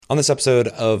On this episode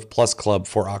of Plus Club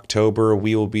for October,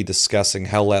 we will be discussing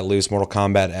Hell Let Loose, Mortal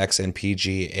Kombat X, and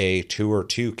PGA Tour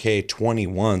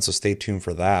 2K21, so stay tuned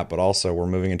for that. But also, we're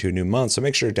moving into a new month, so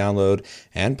make sure to download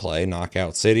and play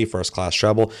Knockout City, First Class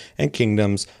Treble, and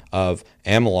Kingdoms of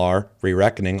Amalur: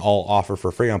 Re-Reckoning, all offer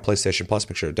for free on PlayStation Plus.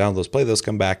 Make sure to download those, play those,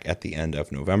 come back at the end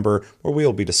of November, where we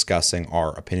will be discussing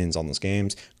our opinions on those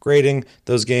games, grading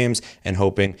those games, and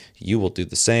hoping you will do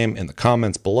the same in the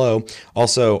comments below.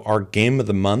 Also, our game of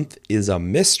the month is a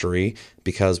mystery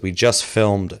because we just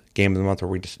filmed Game of the Month where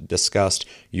we discussed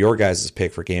your guys'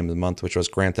 pick for Game of the Month, which was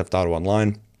Grand Theft Auto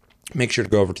Online. Make sure to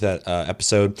go over to that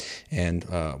episode and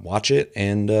watch it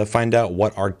and find out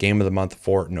what our Game of the Month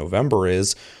for November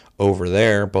is over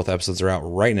there. Both episodes are out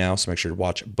right now, so make sure to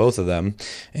watch both of them.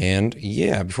 And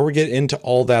yeah, before we get into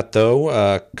all that though,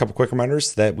 a couple quick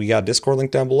reminders that we got a Discord link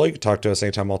down below. You can talk to us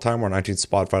anytime, all the time. We're on iTunes,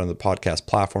 Spotify, and the podcast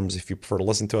platforms if you prefer to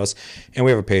listen to us. And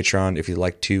we have a Patreon if you'd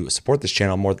like to support this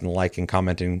channel more than liking,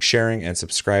 commenting, sharing, and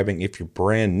subscribing if you're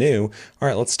brand new. All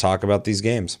right, let's talk about these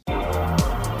games.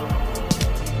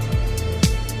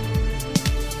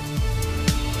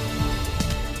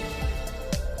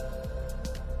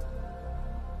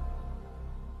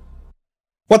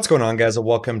 What's going on, guys, and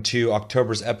welcome to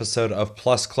October's episode of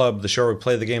Plus Club, the show where we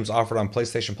play the games offered on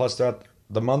PlayStation Plus throughout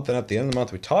the month, and at the end of the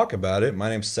month we talk about it. My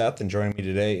name's Seth, and joining me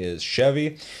today is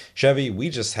Chevy. Chevy, we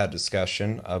just had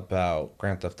discussion about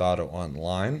Grand Theft Auto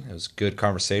Online. It was a good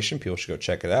conversation. People should go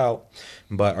check it out.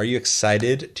 But are you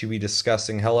excited to be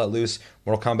discussing Hell Let Loose,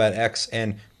 Mortal Kombat X,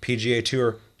 and PGA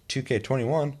Tour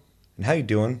 2K21? And how you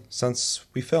doing since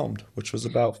we filmed, which was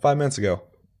about 5 minutes ago?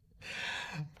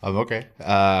 I'm okay.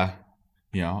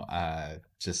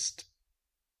 Just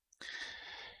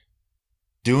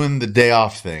doing the day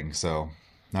off thing, so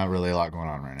not really a lot going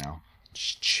on right now.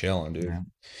 Just chilling, dude.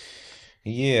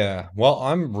 Yeah. Well,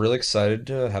 I'm really excited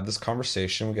to have this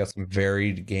conversation. We got some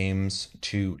varied games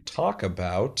to talk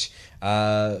about.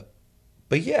 But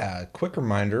yeah, quick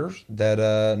reminder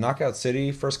that Knockout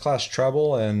City, First Class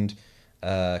Treble, and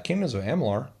Kingdoms of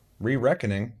Amalur: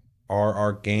 Re-Reckoning are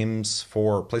our games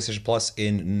for PlayStation Plus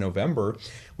in November.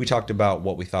 We talked about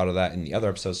what we thought of that in the other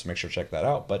episodes, so make sure to check that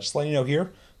out. But just letting you know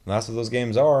here, that's what those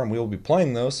games are, and we will be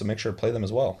playing those, so make sure to play them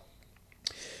as well.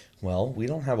 Well, we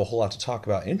don't have a whole lot to talk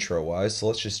about intro-wise, so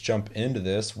let's just jump into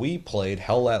this. We played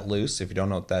Hell Let Loose. If you don't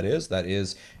know what that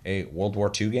is a World War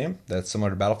II game that's similar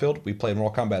to Battlefield. We played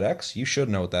Mortal Kombat X. You should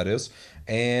know what that is.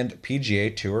 And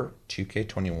PGA Tour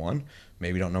 2K21.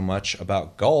 Maybe you don't know much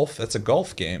about golf. That's a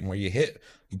golf game where you hit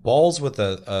balls with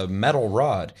a metal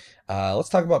rod. Let's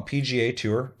talk about PGA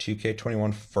Tour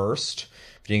 2K21 first.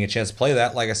 If you didn't get a chance to play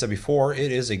that, like I said before,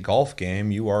 it is a golf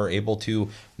game. You are able to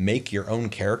make your own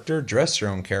character, dress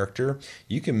your own character.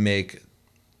 You can make,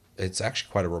 it's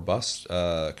actually quite a robust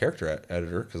character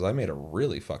editor, because I made a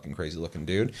really fucking crazy looking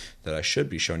dude that I should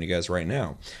be showing you guys right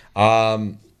now.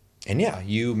 And yeah,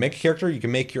 you make a character, you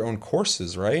can make your own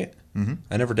courses, right? Mm-hmm.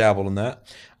 I never dabbled in that.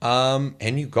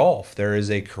 And you golf. There is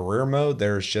a career mode.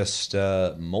 There's just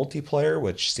multiplayer,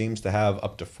 which seems to have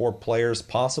up to 4 players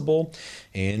possible.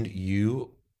 And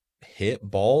you hit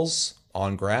balls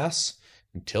on grass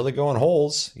until they go in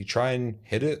holes. You try and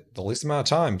hit it the least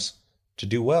amount of times to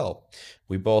do well.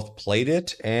 We both played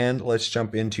it, and let's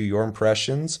jump into your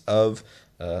impressions of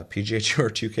PGA Tour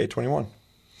 2K21.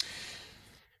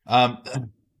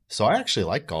 So I actually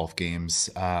like golf games.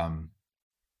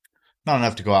 Not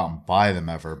enough to go out and buy them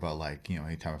ever, but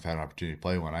anytime I've had an opportunity to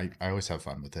play one, I always have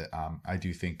fun with it. I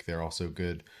do think they're also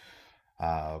good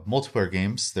multiplayer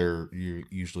games. They're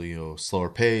usually slower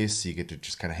pace. You get to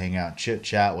just kind of hang out and chit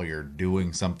chat while you're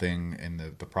doing something in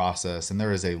the process. And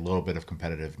there is a little bit of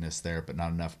competitiveness there, but not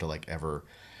enough to ever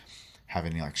have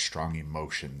any strong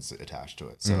emotions attached to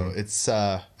it. So it's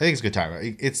I think it's a good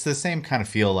time. It's the same kind of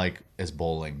feel as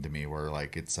bowling to me, where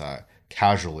it's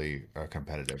casually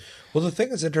competitive. Well, the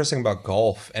thing that's interesting about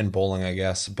golf and bowling, I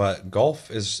guess, but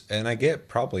golf is, and I get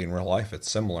probably in real life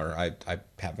it's similar. I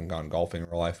haven't gone golfing in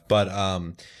real life, but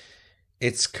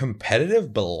it's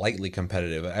competitive, but lightly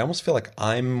competitive. I almost feel like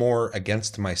I'm more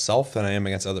against myself than I am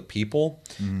against other people.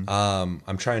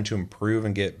 I'm trying to improve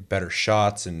and get better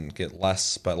shots and get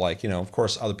less, but of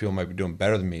course, other people might be doing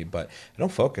better than me, but I don't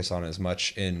focus on it as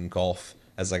much in golf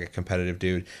as a competitive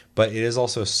dude. But it is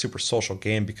also a super social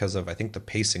game because of, I think, the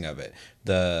pacing of it,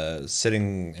 the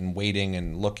sitting and waiting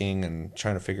and looking and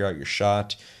trying to figure out your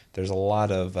shot. There's a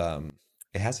lot of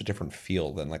it has a different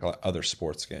feel than other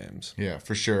sports games. Yeah,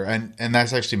 for sure. And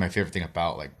that's actually my favorite thing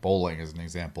about bowling, as an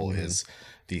example, is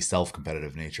the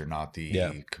self-competitive nature, not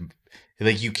the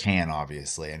you can,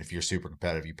 obviously, and if you're super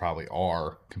competitive, you probably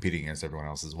are competing against everyone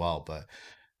else as well, but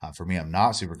For me, I'm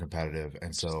not super competitive,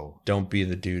 and so Don't be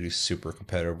the dude who's super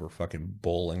competitive or fucking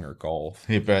bowling or golf.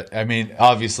 yeah, but I mean,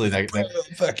 obviously, that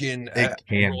Fucking it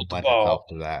can rolled the lend itself ball.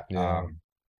 to that. Yeah,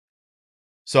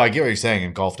 So I get what you're saying,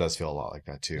 and golf does feel a lot like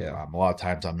that too. yeah, A lot of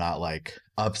times, I'm not like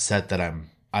upset that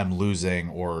I'm losing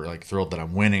or like thrilled that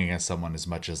I'm winning against someone as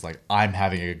much as like I'm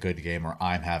having a good game or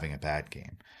I'm having a bad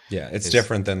game. yeah. It's Is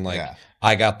different than like yeah,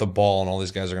 I got the ball and all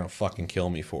these guys are gonna fucking kill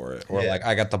me for it, or yeah, like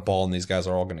I got the ball and these guys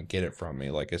are all gonna get it from me.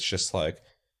 Like it's just like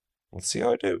let's see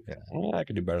how I do. yeah, Yeah, I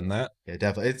could do better than that. yeah.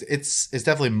 Definitely, it's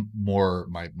definitely more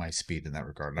my speed in that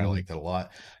regard, and I Mhm. like that a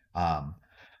lot. Um,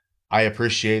 I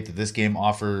appreciate that this game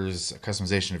offers a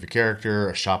customization of your character,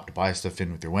 a shop to buy stuff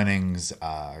in with your winnings,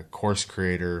 course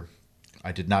creator.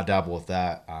 I did not dabble with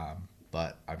that,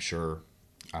 but I'm sure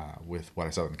with what I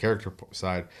saw on the character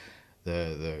side,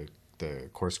 the the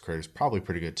course creator is probably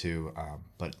pretty good too.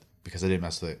 But because I didn't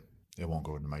mess with it, it won't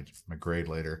go into my grade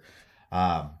later.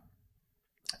 Um,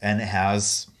 and it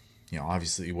has,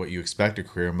 obviously what you expect a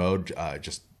career mode,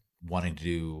 just wanting to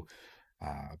do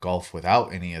golf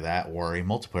without any of that or a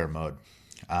multiplayer mode.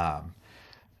 Um,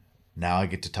 Now I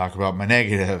get to talk about my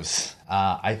negatives.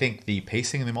 I think the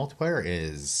pacing in the multiplayer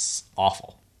is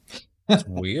awful. It's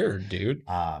weird, dude.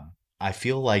 I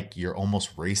feel like you're almost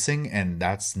racing, and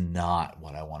that's not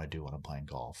what I want to do when I'm playing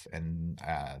golf. And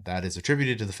that is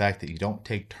attributed to the fact that you don't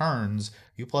take turns,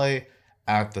 you play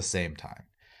at the same time,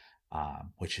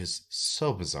 which is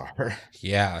so bizarre.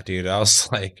 Yeah, dude. I was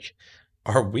like,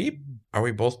 are we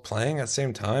both playing at the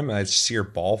same time? And I just see your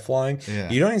ball flying. Yeah.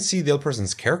 You don't even see the other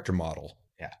person's character model.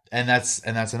 Yeah. And that's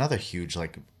another huge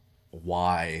like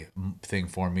why thing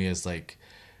for me is like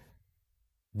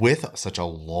with such a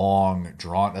long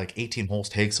drawn like 18 holes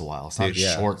takes a while. It's not a Dude,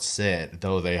 yeah. short sit,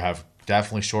 though they have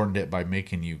definitely shortened it by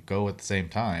making you go at the same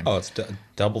time. Oh, it's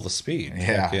double the speed.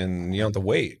 Yeah. Fucking, you don't have to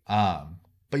wait.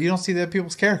 But you don't see the other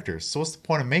people's characters. So what's the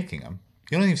point of making them?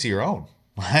 You don't even see your own.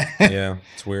 Yeah,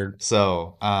 it's weird.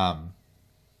 So,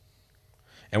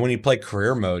 And when you play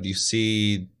career mode, you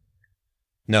see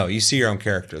no, you see your own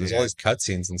character. There's all yeah, these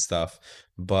cutscenes and stuff,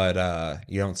 but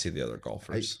you don't see the other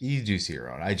golfers. you do see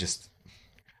your own.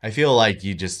 I feel like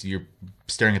you're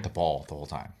staring at the ball the whole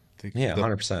time. Yeah,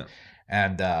 100%.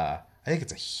 And I think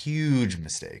it's a huge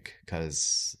mistake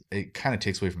because it kind of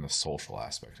takes away from the social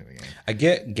aspect of the game. I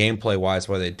get gameplay wise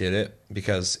why they did it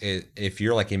because if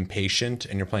you're like impatient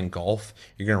and you're playing golf,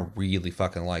 you're gonna really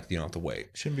fucking like you don't have to wait.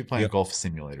 Shouldn't be playing golf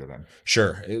simulator then.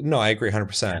 Sure. No, I agree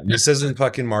 100%. This isn't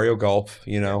fucking Mario Golf,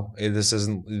 you know. This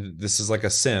is like a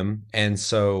sim. And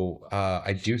so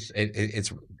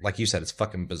it's like you said it's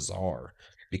fucking bizarre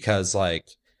because like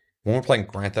when we're playing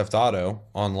Grand Theft Auto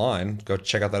online, go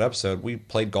check out that episode. We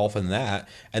played golf in that,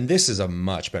 and this is a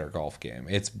much better golf game.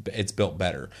 It's built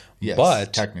better. Yes,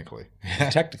 But technically.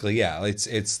 technically, yeah,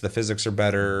 it's the physics are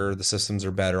better, the systems are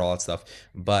better, all that stuff.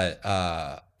 But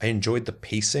I enjoyed the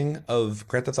pacing of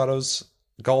Grand Theft Auto's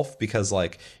golf because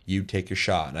like you take your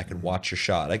shot and I could watch your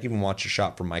shot. I could even watch your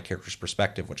shot from my character's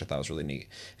perspective, which I thought was really neat,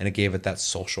 and it gave it that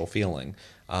social feeling.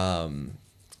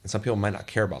 And some people might not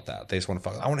care about that. They just want to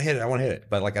I want to hit it. I want to hit it.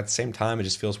 But like at the same time, it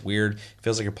just feels weird. It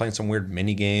feels like you're playing some weird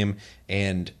mini game,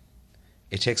 and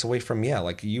it takes away from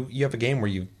like you have a game where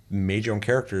you've made your own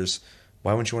characters.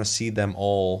 Why wouldn't you want to see them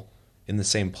all in the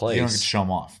same You don't get to place? show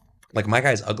them off. Like my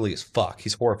guy's ugly as fuck.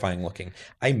 He's horrifying looking.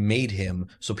 I made him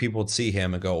so people would see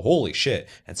him and go, "Holy shit!"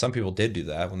 And some people did do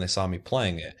that when they saw me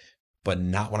playing it, but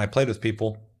not when I played with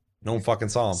people. No one fucking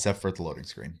saw him. Except for at the loading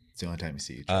screen. It's the only time you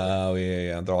see each other. Oh yeah,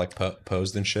 yeah. They're like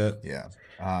posed and shit. Yeah.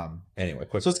 Anyway,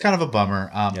 quick. So it's kind of a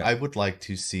bummer. Yeah. I would like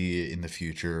to see in the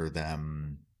future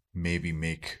them maybe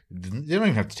make. They don't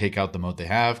even have to take out the mode they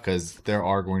have because there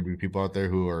are going to be people out there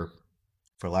who are,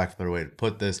 for lack of a better way to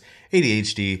put this,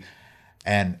 ADHD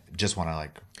and just want to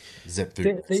like zip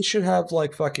through. They should have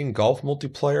like fucking golf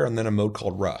multiplayer and then a mode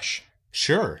called Rush,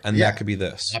 Sure. and Yeah. that could be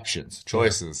this. Options,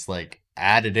 choices, like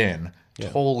add it in. Yeah.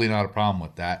 Totally not a problem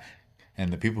with that.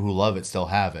 And the people who love it still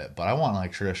have it. But I want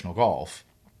like traditional golf.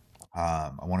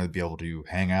 I want to be able to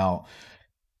hang out.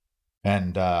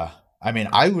 And I mean,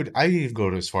 I'd even go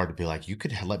to as far to be like, you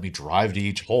could let me drive to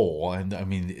each hole. And I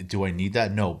mean, do I need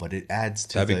that? No, but it adds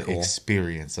to That'd be the cool.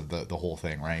 experience of the whole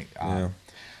thing, right? Yeah,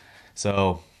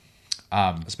 So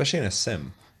especially in a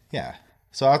sim. yeah.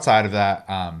 So outside of that,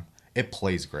 it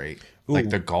plays great. Like Ooh.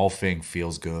 the golfing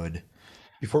feels good.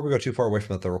 Before we go too far away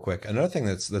from that, though, real quick, another thing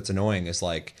that's annoying is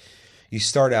like you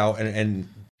start out and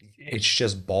it's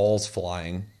just balls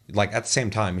flying. Like at the same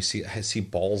time, I see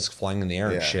balls flying in the air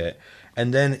and Yeah. shit.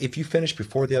 And then if you finish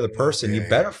before the other person, you Yeah,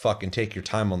 better fucking take your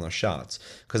time on those shots.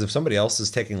 Because if somebody else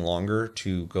is taking longer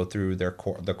to go through the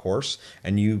course,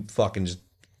 and you fucking just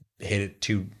hit it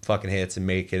 2 fucking hits and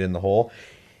make it in the hole.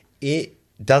 It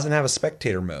doesn't have a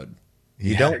spectator mode.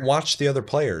 You Yeah. don't watch the other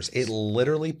players. It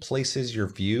literally places your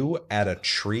view at a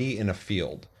tree in a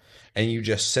field. And you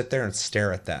just sit there and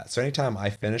stare at that. So anytime I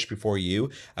finish before you,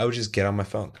 I would just get on my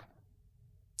phone.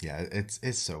 Yeah, it's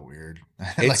so weird.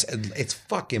 It's Like, it's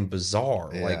fucking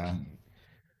bizarre. Like yeah.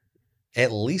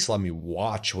 at least let me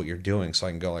watch what you're doing so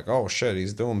I can go like, oh shit,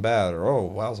 he's doing bad, or oh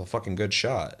wow, that was a fucking good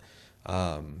shot.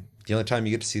 The only time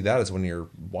you get to see that is when you're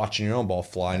watching your own ball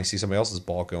fly and you see somebody else's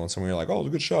ball going somewhere. You're like, oh, it was a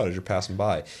good shot as you're passing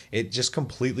by. It just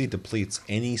completely depletes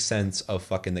any sense of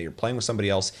fucking that you're playing with somebody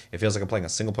else. It feels like I'm playing a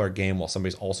single player game while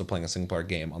somebody's also playing a single player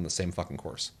game on the same fucking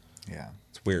course. Yeah.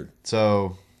 It's weird.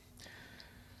 So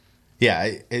yeah,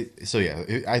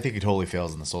 I think it totally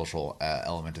fails in the social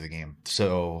element of the game.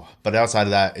 So, but outside of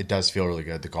that, it does feel really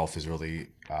good. The golf is really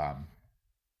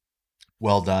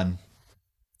well done,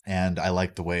 and I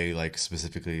like the way, like,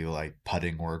 specifically like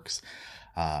putting works.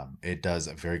 It does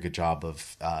a very good job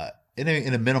of in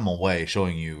a minimal way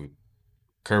showing you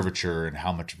curvature and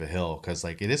how much of a hill, because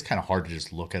like it is kind of hard to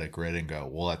just look at a grid and go,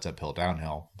 well, that's uphill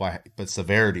downhill, but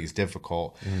severity is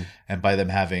difficult. Mhm. And by them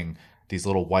having these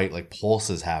little white like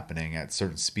pulses happening at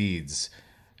certain speeds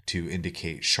to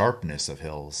indicate sharpness of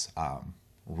hills,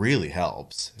 really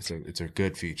helps. It's a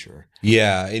good feature.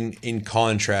 Yeah, in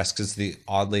contrast, because the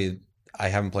oddly, I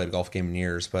haven't played a golf game in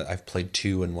years, but I've played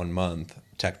two in 1 month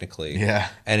technically. Yeah.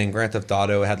 And in Grand Theft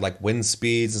Auto, it had like wind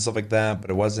speeds and stuff like that,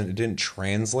 but it didn't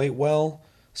translate well.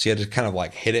 So you had to kind of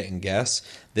like hit it and guess.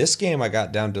 This game, I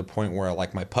got down to the point where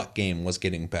like my putt game was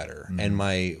getting better and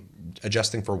my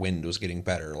adjusting for wind was getting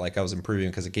better. Like I was improving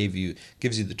because it gives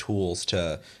you the tools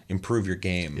to improve your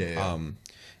game. Yeah, yeah.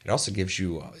 It also gives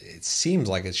you. It seems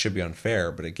like it should be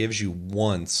unfair, but it gives you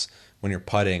once when you're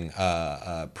putting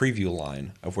a preview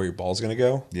line of where your ball's going to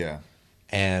go. Yeah.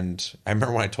 And I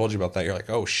remember when I told you about that, you're like,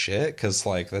 "Oh shit," because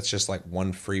like that's just like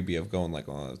one freebie of going like,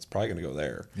 "Oh, it's probably going to go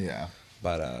there." Yeah.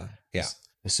 But yeah,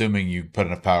 Assuming you put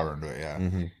enough power into it, yeah.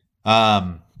 hmm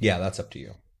Um, yeah, that's up to you.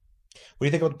 What do you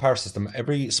think about the power system?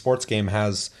 Every sports game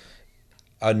has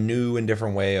a new and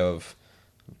different way of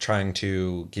trying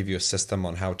to give you a system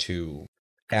on how to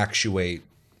actuate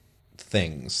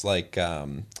things. Like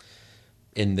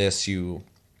in this, you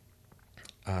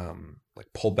like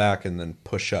pull back and then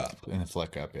push up. in a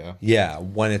flick up, yeah. Yeah,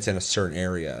 when it's in a certain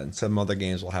area, and some other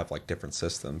games will have like different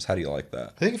systems. How do you like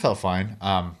that? I think it felt fine.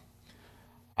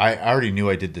 I already knew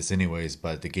I did this anyways,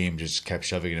 but the game just kept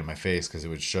shoving it in my face because it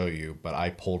would show you. But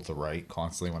I pulled the right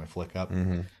constantly when I flick up.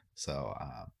 Hmm So,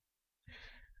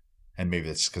 and maybe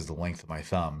that's just because the length of my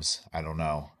thumbs. I don't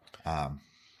know.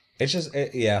 It's just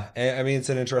yeah. I mean, it's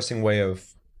an interesting way of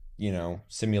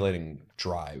simulating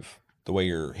drive the way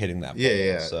you're hitting that ball. Yeah,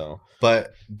 yeah. So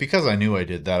But because I knew I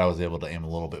did that, I was able to aim a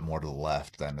little bit more to the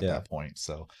left then at yeah. that point.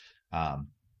 So,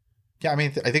 yeah, I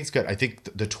mean, I think it's good. I think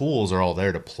the tools are all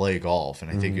there to play golf, and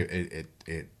I think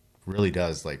it really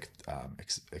does like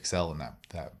excel in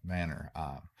that manner.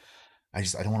 I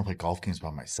don't want to play golf games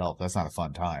by myself. That's not a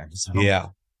fun time. So Yeah.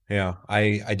 Yeah.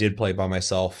 I did play by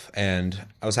myself and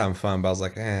I was having fun, but I was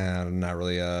like, I'm not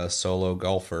really a solo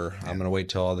golfer. I'm gonna wait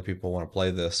till other people want to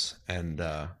play this. And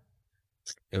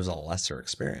it was a lesser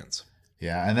experience.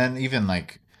 yeah, and then even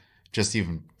like just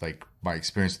even like my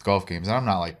experience with golf games, and I'm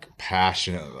not like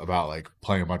passionate about like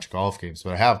playing a bunch of golf games,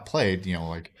 but I have played,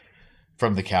 like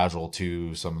from the casual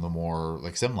to some of the more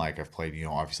like sim like I've played,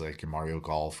 obviously like your Mario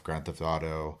Golf, Grand Theft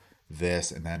Auto,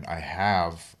 this, and then I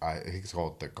think it's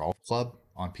called the Golf Club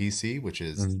on PC, which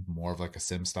is Mhm. more of like a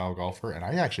sim style golfer, and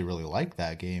I actually really like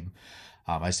that game.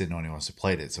 I just didn't know anyone else who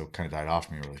played it, so it kind of died off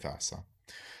me really fast. So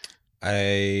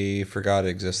I forgot it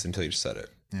existed until you said it.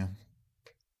 yeah,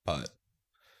 But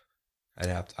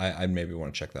I'd maybe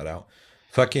want to check that out.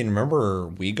 Fucking remember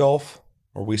Wii Golf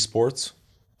or Wii Sports?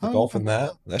 The oh, golf in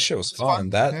that shit was it's fun. fun.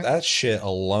 That Yeah, that shit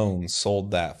alone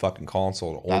sold that fucking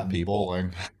console to that old and people.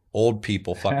 bowling. Old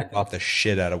people fucking bought the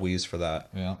shit out of Wii's for that.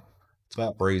 Yeah, It's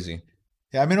but crazy.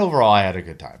 yeah, I mean, overall, I had a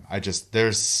good time. I think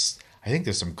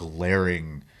there's some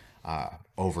glaring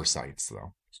oversights,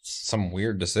 though. Some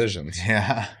weird decisions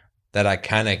Yeah, that I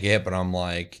kind of get, but I'm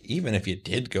like, even if you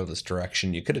did go this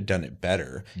direction, you could have done it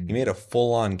better. You made a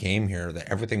full-on game here that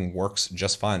everything works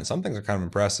just fine. Some things are kind of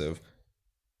impressive,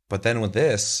 but then with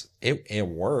this, it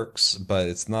works, but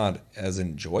it's not as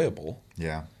enjoyable.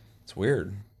 yeah. It's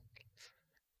weird.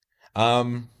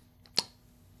 Um,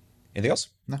 anything else?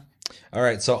 No, All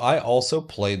right, so I also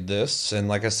played this, and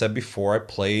like I said before, I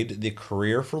played the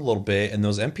career for a little bit, and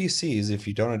those NPCs, if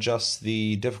you don't adjust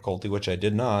the difficulty, which I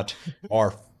did not,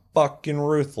 are fucking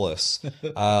ruthless.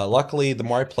 Luckily, the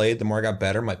more I played, the more I got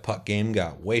better. My putt game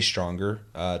got way stronger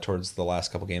towards the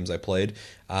last couple games I played.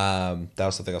 That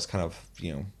was something I was kind of,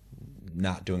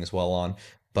 not doing as well on.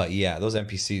 But yeah, those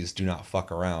NPCs do not fuck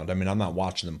around. I mean, I'm not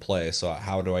watching them play, so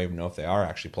how do I even know if they are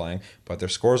actually playing? But their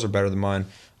scores are better than mine,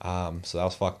 so that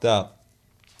was fucked up.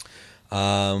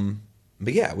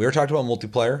 But yeah, we were talking about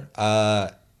multiplayer.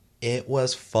 It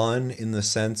was fun in the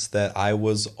sense that I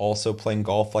was also playing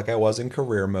golf like I was in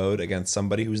career mode against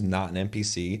somebody who's not an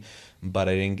NPC, but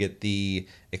I didn't get the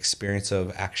experience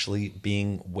of actually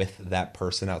being with that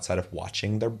person outside of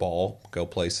watching their ball go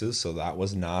places. So that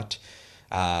was not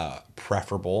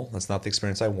preferable. That's not the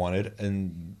experience I wanted.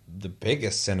 And the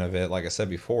biggest sin of it, like I said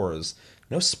before, is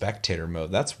no spectator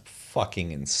mode. That's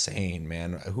fucking insane,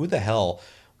 man. Who the hell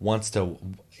wants to?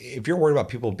 If you're worried about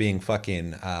people being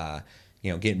fucking,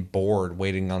 getting bored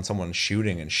waiting on someone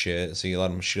shooting and shit, so you let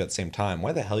them shoot at the same time.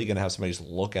 Why the hell are you gonna have somebody just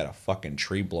look at a fucking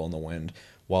tree blow in the wind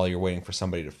while you're waiting for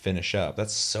somebody to finish up?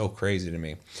 That's so crazy to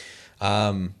me.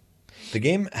 The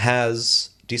game has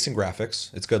decent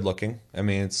graphics. It's good looking. I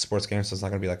mean, it's a sports game, so it's not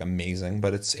going to be like amazing,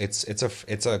 but it's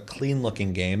a clean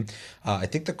looking game. I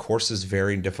think the courses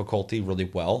vary in difficulty really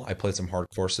well. I played some hard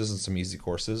courses and some easy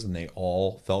courses, and they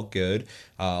all felt good.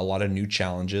 A lot of new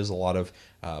challenges, a lot of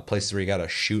places where you got to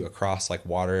shoot across like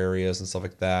water areas and stuff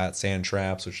like that. Sand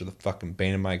traps, which are the fucking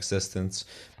bane of my existence,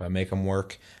 but I make them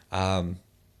work. But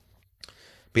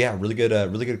yeah, really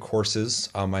good courses.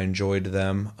 I enjoyed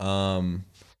them.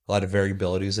 A lot of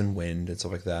variabilities in wind and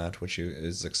stuff like that, which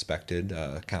is expected.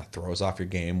 Kind of throws off your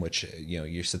game, which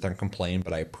you sit there and complain,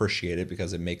 but I appreciate it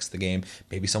because it makes the game.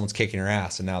 Maybe someone's kicking your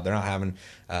ass, and now they're not having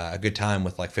a good time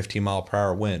with like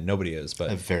 15-mile-per-hour wind. Nobody is,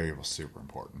 but A variable super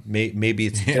important. maybe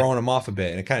it's Yeah. throwing them off a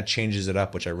bit, and it kind of changes it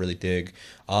up, which I really dig.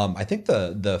 I think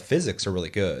the physics are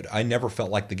really good. I never felt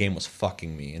like the game was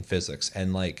fucking me in physics,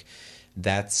 and like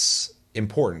that's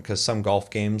important because some golf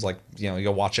games, like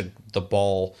you'll watch the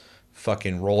ball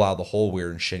fucking roll out of the hole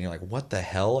weird and shit, and you're like, what the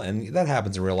hell? And that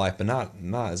happens in real life, but not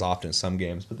as often as some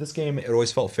games. But this game, it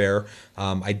always felt fair.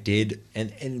 I did,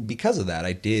 and because of that,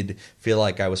 I did feel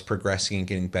like I was progressing and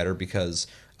getting better because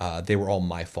they were all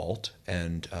my fault,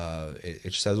 and it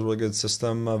just has a really good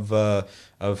system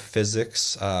of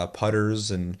physics, putters,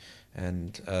 and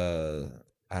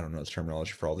I don't know the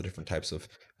terminology for all the different types of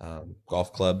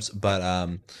golf clubs, but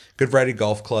good variety of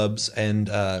golf clubs and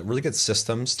really good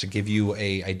systems to give you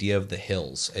a idea of the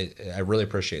hills. I really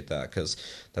appreciate that because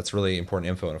that's really important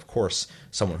info. And of course,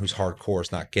 someone who's hardcore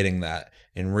is not getting that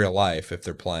in real life if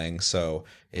they're playing. So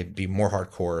it'd be more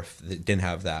hardcore if they didn't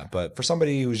have that. But for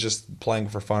somebody who's just playing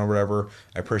for fun or whatever,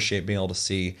 I appreciate being able to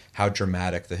see how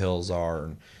dramatic the hills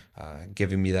are and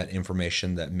giving me that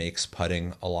information that makes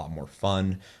putting a lot more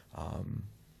fun.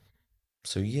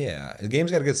 So yeah, the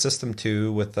game's got a good system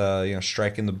too with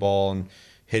striking the ball and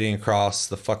hitting across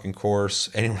the fucking course.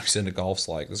 Anyone who's into golf's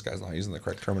like this guy's not using the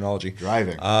correct terminology.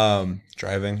 Driving.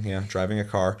 Driving, yeah, driving a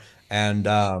car, and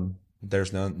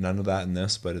there's none of that in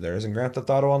this, but there is in Grand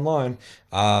Theft Auto Online.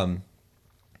 And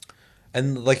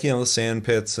like the sand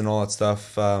pits and all that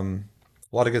stuff. A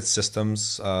lot of good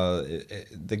systems.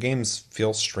 The games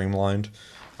feel streamlined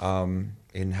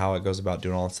in how it goes about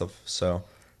doing all that stuff. So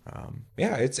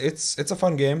yeah, it's a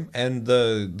fun game, and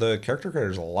the character creator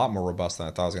is a lot more robust than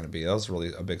I thought it was going to be. That was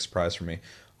really a big surprise for me.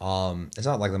 It's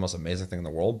not like the most amazing thing in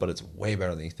the world, but it's way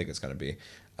better than you think it's going to be.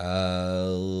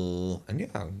 And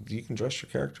yeah, you can dress your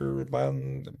character by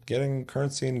getting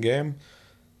currency in game.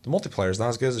 The multiplayer is not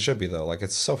as good as it should be though. Like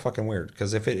it's so fucking weird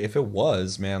because if it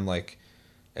was, man, like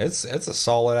it's a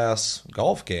solid ass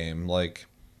golf game. Like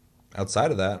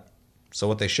outside of that, so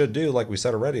what they should do, like we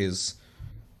said already, is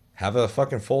have a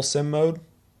fucking full sim mode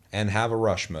and have a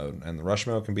rush mode. And the rush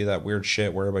mode can be that weird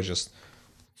shit where everybody's just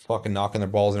fucking knocking their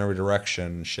balls in every direction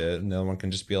and shit. And the other one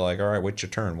can just be like, all right, wait your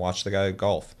turn. Watch the guy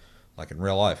golf, like in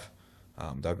real life.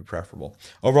 That would be preferable.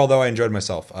 Overall, though, I enjoyed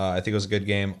myself. I think it was a good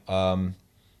game. And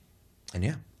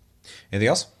yeah. Anything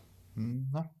else?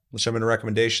 No. Let's jump into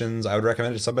recommendations. I would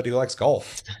recommend it to somebody who likes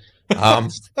golf. Um,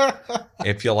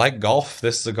 if you like golf,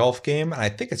 this is a golf game, and I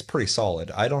think it's pretty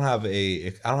solid. I don't have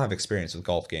experience with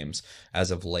golf games as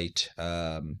of late,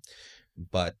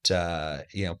 but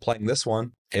playing this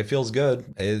one, it feels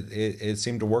good. It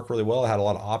seemed to work really well. It had a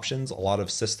lot of options, a lot of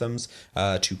systems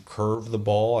to curve the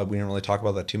ball. We didn't really talk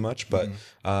about that too much, but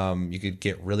you could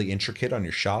get really intricate on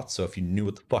your shots. So if you knew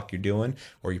what the fuck you're doing,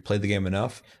 or you played the game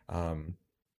enough.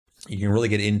 You can really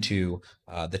get into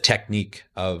the technique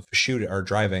of shooting or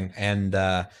driving. And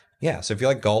yeah, so if you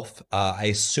like golf, I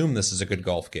assume this is a good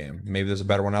golf game. Maybe there's a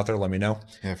better one out there. Let me know.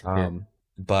 Yeah, for sure. Um,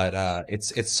 but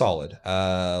it's solid.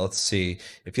 Let's see.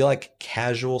 If you like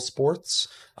casual sports,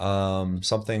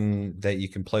 something that you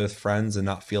can play with friends and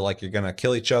not feel like you're gonna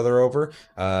kill each other over,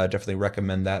 definitely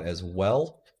recommend that as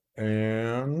well.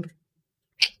 And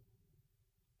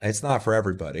it's not for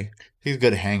everybody. He's a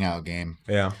good hangout game.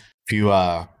 Yeah. If you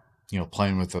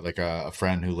playing with like a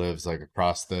friend who lives like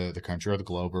across the country or the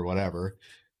globe or whatever,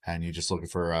 and you're just looking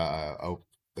for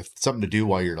something to do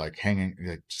while you're like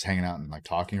just hanging out and like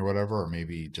talking or whatever, or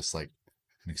maybe just like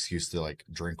an excuse to like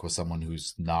drink with someone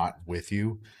who's not with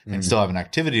you and Mm, still have an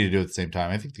activity to do at the same time.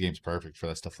 I think the game's perfect for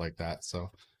that stuff like that.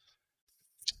 So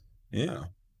yeah.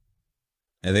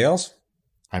 Anything else?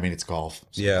 I mean, it's golf,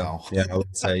 so Yeah. no. Yeah. I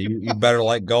would say you better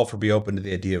like golf or be open to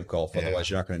the idea of golf. Yeah, Otherwise,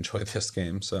 you're not going to enjoy this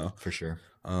game. So, for sure.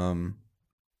 um,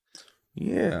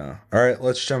 yeah. All right.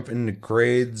 Let's jump into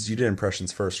grades. You did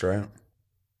impressions first, right?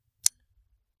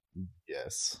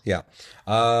 Yes. Yeah.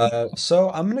 So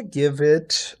I'm gonna give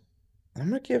it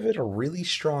a really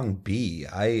strong B.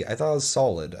 I thought it was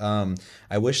solid.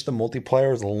 I wish the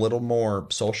multiplayer was a little more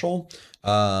social,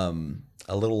 a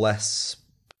little less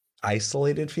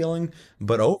isolated feeling.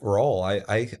 But overall,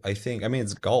 I think, I mean,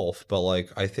 it's golf, but like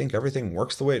I think everything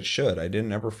works the way it should. I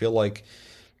didn't ever feel like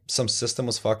some system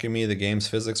was fucking me, the game's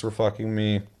physics were fucking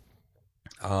me.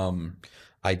 Um,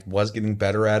 I was getting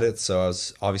better at it, so I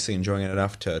was obviously enjoying it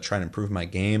enough to try and improve my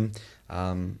game.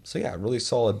 So yeah, really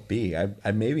solid B.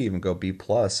 I'd maybe even go B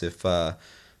plus if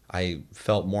I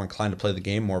felt more inclined to play the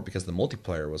game more because the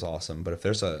multiplayer was awesome. But if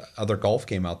there's a other golf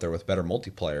game out there with better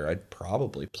multiplayer, I'd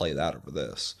probably play that over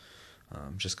this,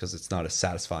 just because it's not as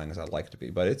satisfying as I'd like it to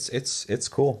be. But it's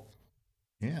cool.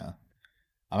 Yeah.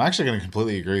 I'm actually going to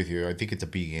completely agree with you. I think it's a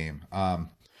B game.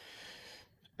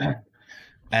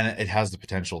 And it has the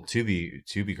potential to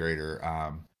be greater.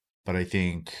 But I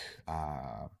think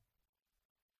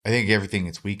everything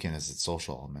it's weak in is its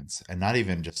social elements, and not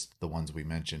even just the ones we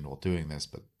mentioned while doing this,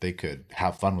 but they could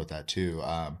have fun with that too.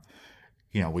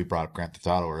 We brought up Grand Theft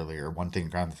Auto earlier. One thing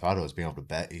Grand Theft Auto is being able to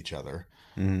bet each other.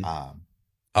 Mhm. Um,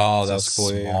 Oh, it's that a was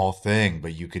cool. Yeah, yeah. small thing,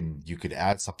 but you could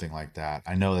add something like that.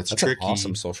 I know that's That's an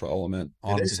awesome tricky. social element, It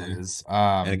honestly. is. In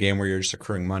a game where you're just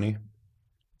accruing money.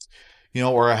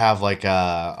 Or have like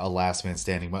a last man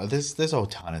standing. But there's a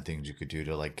ton of things you could do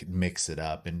to like mix it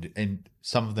up, and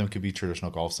some of them could be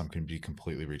traditional golf, some can be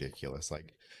completely ridiculous.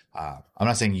 Like, I'm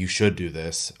not saying you should do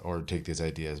this or take these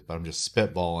ideas, but I'm just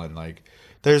spitballing. Like,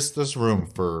 there's room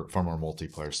for more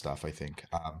multiplayer stuff, I think.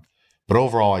 But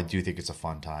overall, I do think it's a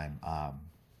fun time.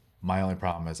 My only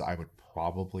problem is I would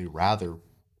probably rather,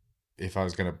 if I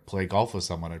was gonna play golf with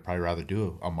someone, I'd probably rather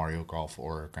do a Mario Golf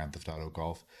or a Grand Theft Auto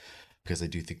Golf because I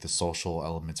do think the social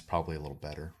element's probably a little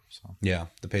better. So Yeah,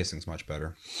 the pacing's much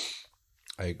better.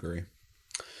 I agree.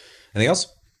 Anything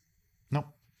else? no,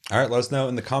 All right, let us know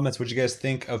in the comments what you guys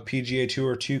think of PGA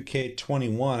Tour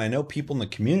 2K21. I know people in the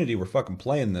community were fucking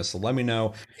playing this, so let me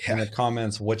know in yeah, the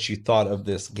comments what you thought of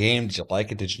this game. Did you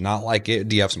like it? Did you not like it?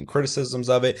 Do you have some criticisms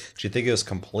of it? Did you think it was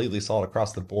completely solid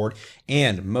across the board?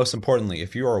 And most importantly,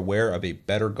 if you are aware of a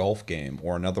better golf game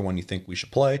or another one you think we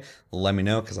should play, let me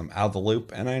know because I'm out of the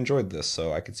loop and I enjoyed this,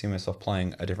 so I could see myself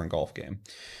playing a different golf game.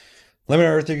 Let me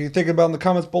know everything you think about in the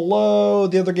comments below.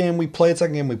 The other game we played,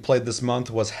 second game we played this month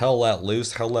was Hell Let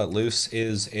Loose. Hell Let Loose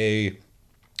is a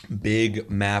big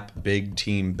map, big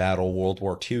team battle World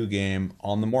War II game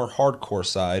on the more hardcore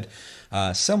side.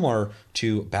 Similar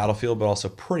to Battlefield, but also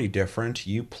pretty different.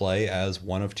 You play as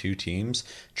one of two teams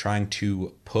trying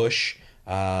to push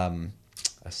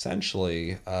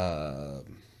essentially,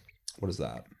 what is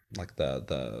that? Like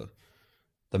the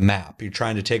map. You're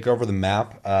trying to take over the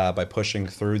map by pushing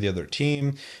through the other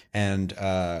team and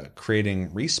creating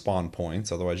respawn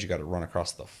points. Otherwise, you got to run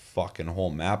across the fucking whole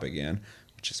map again,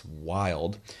 which is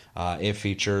wild. It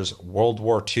features World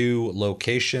War II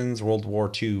locations, World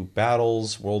War II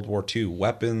battles, World War II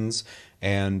weapons,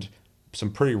 and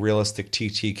some pretty realistic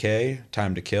TTK,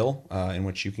 time to kill, in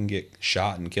which you can get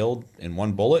shot and killed in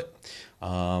one bullet.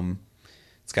 Um,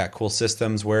 it's got cool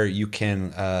systems where you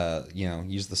can,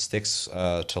 use the sticks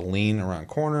to lean around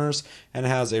corners, and it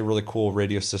has a really cool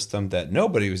radio system that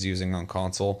nobody was using on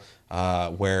console,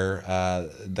 where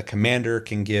the commander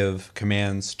can give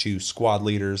commands to squad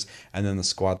leaders, and then the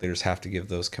squad leaders have to give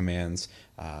those commands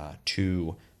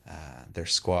to their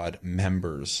squad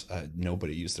members.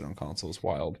 Nobody used it on console. It's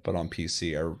wild, but on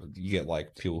PC, you get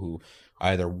like people who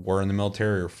either were in the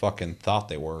military or fucking thought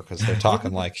they were because they're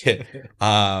talking like it.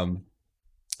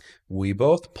 We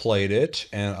both played it,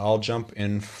 and I'll jump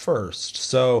in first.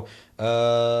 So,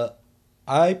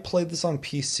 I played this on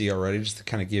PC already, just to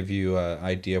kind of give you an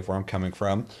idea of where I'm coming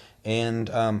from, and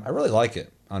I really like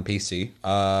it on PC.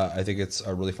 I think it's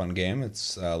a really fun game.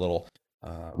 It's a little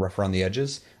rough around the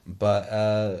edges,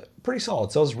 but pretty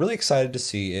solid. So I was really excited to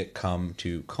see it come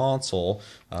to console.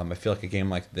 I feel like a game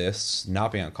like this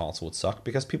not being on console would suck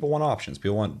because people want options.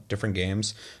 People want different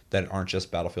games that aren't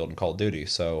just Battlefield and Call of Duty.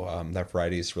 So that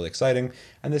variety is really exciting,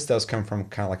 and this does come from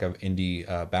kind of like an indie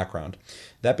background.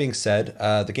 That being said,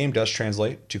 the game does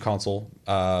translate to console.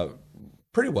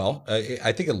 Pretty well.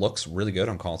 I think it looks really good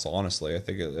on console. Honestly, I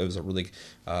think it was a really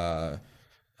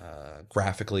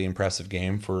graphically impressive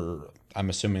game for, I'm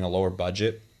assuming, a lower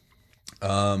budget.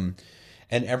 Um,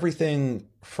 and everything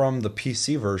from the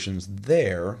PC versions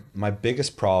there, my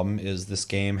biggest problem is this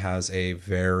game has a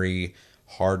very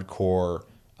hardcore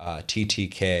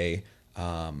TTK,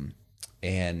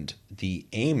 and the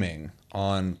aiming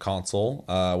on console,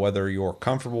 whether you're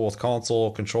comfortable with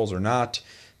console controls or not,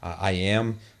 I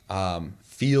am,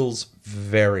 feels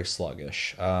very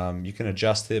sluggish. You can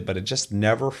adjust it, but it just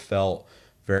never felt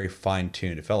very fine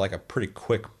tuned. It felt like a pretty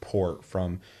quick port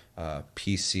from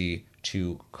PC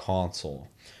to console.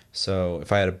 So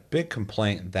if I had a big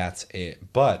complaint, that's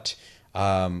it. But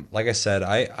like I said,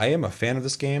 I am a fan of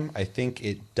this game. I think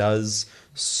it does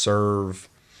serve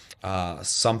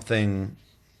something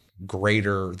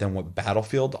greater than what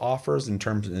Battlefield offers in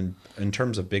terms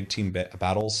of big team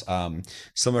battles.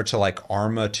 Similar to like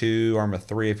Arma 2, Arma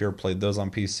 3, if you ever played those on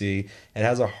PC, it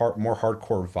has a more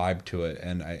hardcore vibe to it,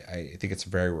 and I think it's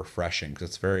very refreshing because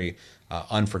it's very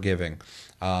unforgiving.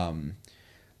 Um,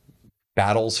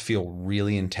 Battles feel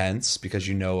really intense because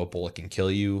you know a bullet can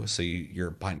kill you, so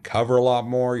you're behind cover a lot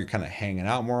more. You're kind of hanging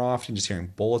out more often, just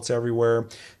hearing bullets everywhere.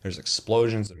 There's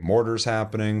explosions and mortars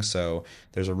happening, so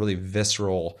there's a really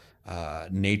visceral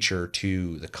nature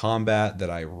to the combat that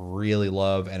I really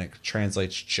love, and it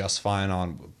translates just fine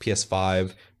on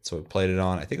PS5. So we played it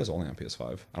on. I think it was only on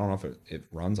PS5. I don't know if it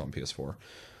runs on PS4.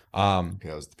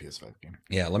 Yeah, it was the PS5 game.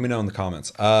 Yeah, let me know in the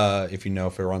comments if you know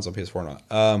if it runs on PS4 or not.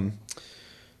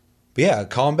 But yeah,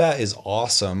 combat is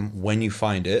awesome when you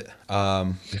find it.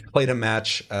 We played a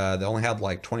match that only had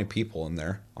like 20 people in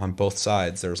there on both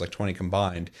sides. There was like 20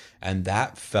 combined, and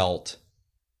that felt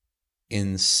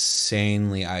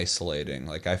insanely isolating.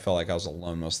 Like I felt like I was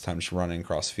alone most of the time, just running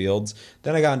across fields.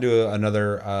 Then I got into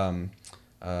another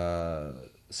uh,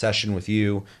 session with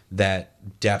you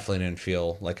that definitely didn't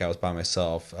feel like I was by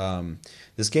myself.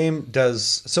 This game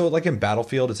does so like in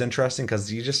Battlefield. It's interesting because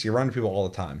you run into people all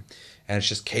the time, and it's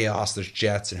just chaos. There's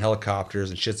jets and helicopters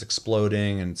and shit's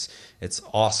exploding, and it's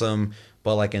awesome.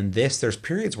 But like in this, there's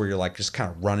periods where you're like just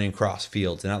kind of running across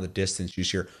fields, and out in the distance you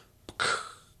just hear.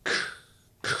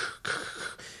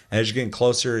 And as you're getting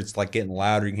closer, it's like getting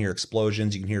louder. You can hear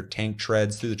explosions. You can hear tank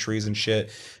treads through the trees and shit.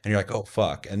 And you're like, oh,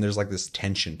 fuck. And there's like this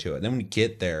tension to it. And then when you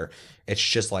get there, it's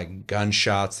just like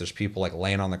gunshots. There's people like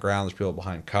laying on the ground. There's people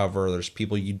behind cover. There's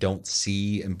people you don't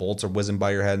see. And bullets are whizzing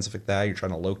by your head and stuff like that. You're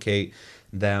trying to locate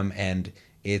them. And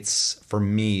it's, for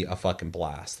me, a fucking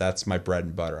blast. That's my bread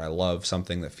and butter. I love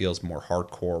something that feels more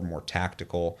hardcore, more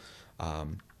tactical.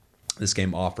 Um, this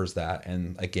game offers that,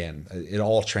 and again, it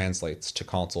all translates to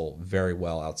console very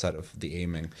well outside of the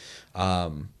aiming.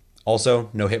 Also,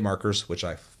 no hit markers, which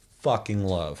I fucking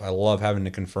love. I love having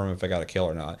to confirm if I got a kill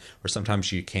or not, or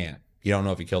sometimes you can't, you don't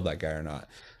know if you killed that guy or not.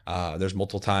 There's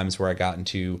multiple times where I got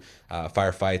into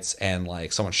firefights and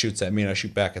like someone shoots at me and I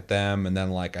shoot back at them, and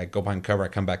then like I go behind cover, I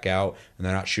come back out, and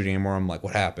they're not shooting anymore. I'm like,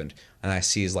 what happened? And I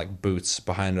see his like boots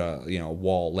behind a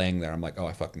wall laying there. I'm like, oh,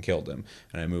 I fucking killed him,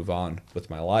 and I move on with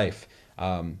my life.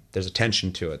 There's a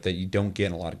tension to it that you don't get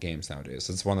in a lot of games nowadays.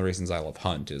 It's one of the reasons I love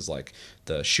Hunt is like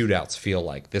the shootouts feel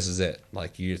like this is it.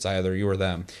 Like it's either you or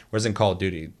them. Whereas in Call of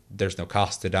Duty, there's no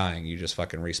cost to dying. You just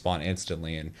fucking respawn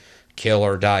instantly and kill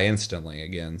or die instantly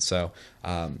again. So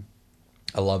I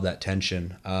love that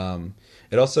tension.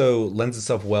 It also lends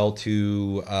itself well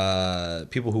to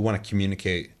people who want to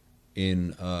communicate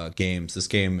in games. This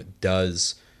game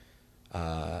does.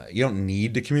 You don't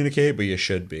need to communicate, but you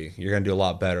should be. You're going to do a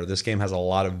lot better. This game has a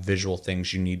lot of visual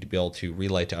things you need to be able to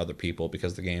relay to other people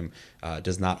because the game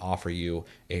does not offer you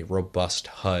a robust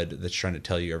HUD that's trying to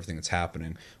tell you everything that's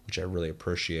happening, which I really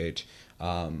appreciate.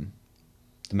 The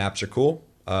maps are cool.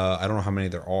 I don't know how many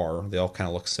there are. They all kind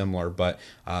of look similar, but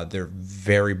they're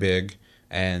very big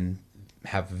and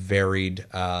have varied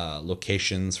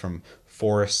locations from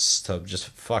forests to just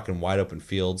fucking wide open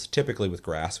fields, typically with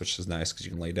grass, which is nice because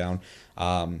you can lay down,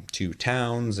 to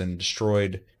towns and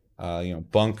destroyed,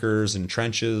 bunkers and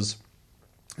trenches.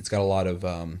 It's got a lot of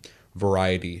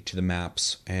variety to the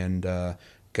maps, and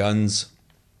guns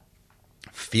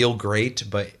feel great,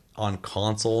 but on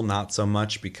console not so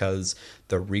much because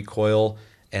the recoil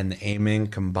and the aiming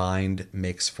combined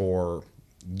makes for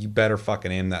you better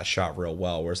fucking aim that shot real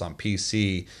well. Whereas on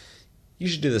PC, you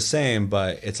should do the same,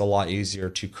 but it's a lot easier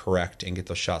to correct and get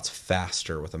those shots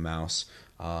faster with a mouse.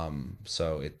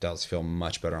 So it does feel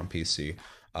much better on PC.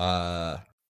 Uh,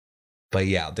 but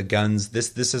yeah, the guns.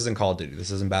 This isn't Call of Duty. This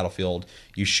isn't Battlefield.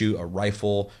 You shoot a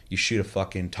rifle, you shoot a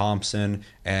fucking Thompson,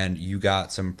 and you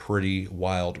got some pretty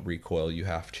wild recoil you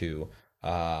have to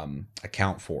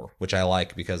account for, which I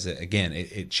like because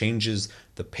it changes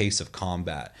the pace of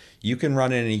combat. You can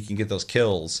run in and you can get those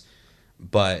kills,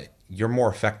 but you're more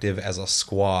effective as a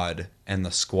squad and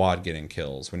the squad getting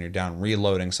kills. When you're down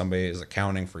reloading, somebody is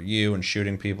accounting for you and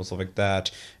shooting people, stuff like that.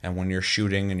 And when you're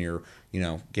shooting and you're,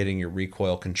 getting your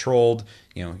recoil controlled,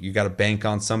 you got to bank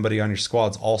on somebody on your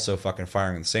squad's also fucking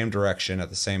firing in the same direction at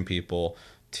the same people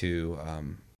to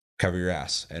cover your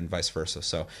ass and vice versa.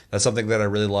 So that's something that I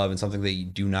really love and something that you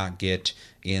do not get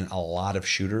in a lot of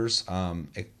shooters,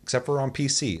 except for on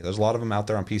PC. There's a lot of them out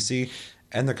there on PC,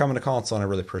 and they're coming to console, and I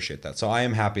really appreciate that. So I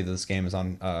am happy that this game is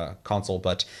on console,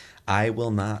 but I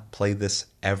will not play this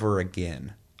ever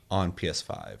again on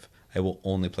PS5. I will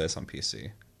only play this on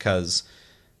PC because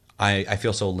I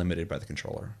feel so limited by the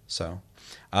controller. So,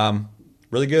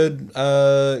 really good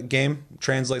game.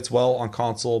 Translates well on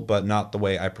console, but not the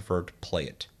way I prefer to play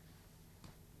it.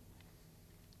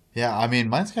 Yeah, I mean,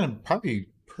 mine's gonna probably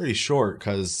pretty short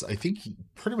because I think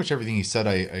pretty much everything you said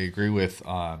I agree with.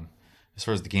 As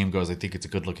far as the game goes, I think it's a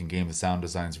good looking game. The sound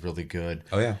design's really good.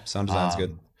 Oh yeah, sound design's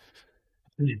good.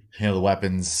 Um, the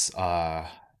weapons are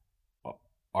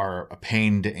a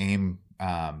pain to aim,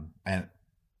 and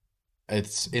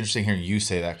it's interesting hearing you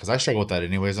say that because I struggle with that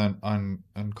anyways on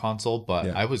console, but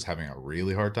Yeah. I was having a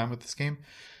really hard time with this game.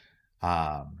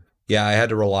 Um, Yeah, I had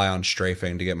to rely on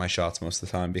strafing to get my shots most of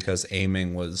the time because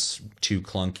aiming was too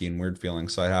clunky and weird feeling.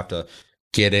 So I'd have to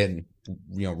get it and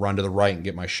run to the right and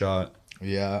get my shot.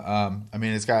 yeah, I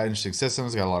mean, it's got interesting systems.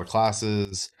 It's got a lot of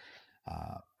classes.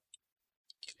 Uh,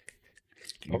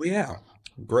 Oh yeah,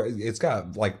 great. It's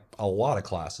got like a lot of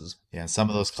classes. yeah, and some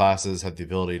of those classes have the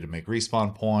ability to make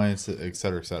respawn points, et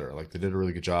cetera, et cetera. Like they did a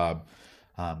really good job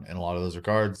in a lot of those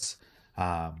regards.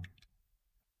 Um,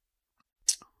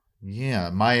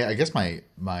 yeah, I guess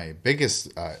my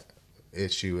biggest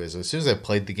issue is as soon as I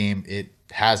played the game, it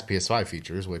has PS5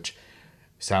 features, which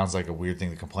sounds like a weird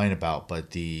thing to complain about, but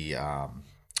the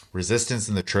resistance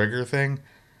and the trigger thing,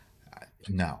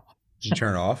 no, Did you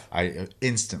turn it off? I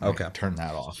instantly Okay. turn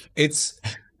that off. It's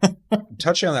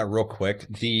touching on that real quick.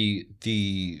 The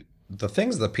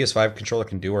things the PS5 controller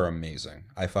can do are amazing.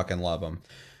 I fucking love them.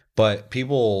 But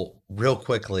people real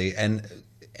quickly and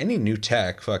any new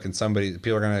tech, fucking somebody,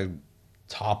 people are gonna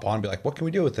hop on and be like, "What can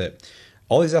we do with it?"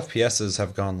 All these FPSs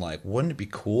have gone like, "Wouldn't it be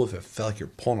cool if it felt like you're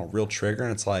pulling a real trigger?"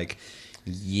 And it's like,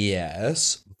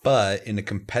 yes, but in a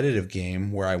competitive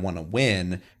game where I want to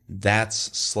win, that's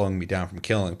slowing me down from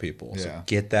killing people. So Yeah,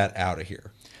 get that out of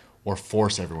here. or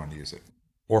force everyone to use it.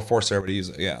 Or force everybody to use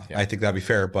it. Yeah, Yeah, I think that'd be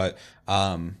fair. But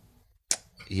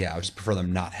yeah, I would just prefer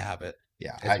them not have it.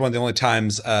 yeah. It's one of the only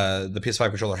times the PS5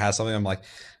 controller has something. I'm like,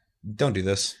 don't do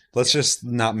this. Let's just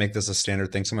not make this a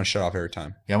standard thing. Someone shut off every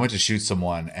time. Yeah, I went to shoot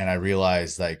someone and I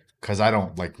realized like because I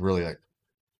don't like really like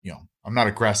I'm not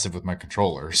aggressive with my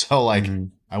controller. So like Hmm.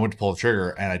 I went to pull the trigger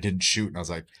and I didn't shoot and I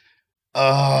was like,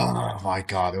 oh my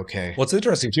God, okay. What's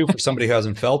interesting too for somebody who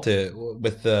hasn't felt it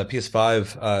with the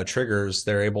PS5 triggers,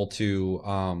 they're able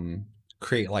to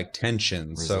create like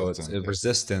tension, so it's Resistant. a Yeah.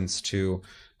 resistance to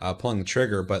pulling the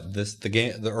trigger. But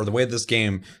or the way this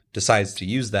game decides to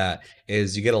use that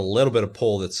is you get a little bit of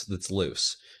pull that's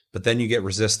loose, but then you get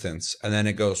resistance, and then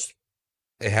it goes.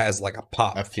 It has like a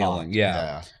pop I feeling, popped. yeah,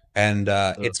 Yeah. and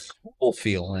Ugh. it's cool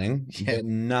feeling, Yeah. but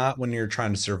not when you're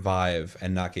trying to survive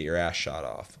and not get your ass shot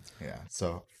off. Yeah.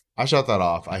 So I shut that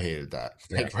off. I hated that.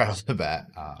 Yeah. Like right off the bat.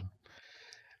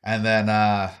 And then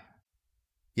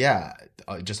yeah,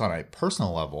 just on a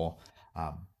personal level,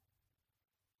 um,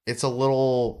 it's a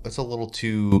little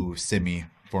too simmy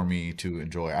for me to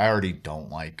enjoy. I already don't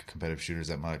like competitive shooters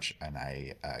that much, and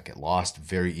I get lost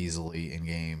very easily in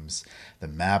games. The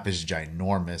map is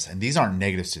ginormous, and these aren't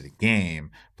negatives to the game,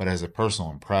 but as a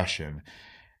personal impression,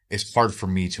 it's hard for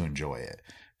me to enjoy it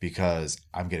because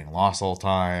I'm getting lost all the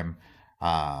time.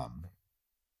 Um,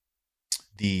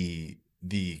 the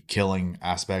killing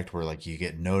aspect where like you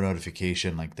get no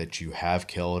notification like that you have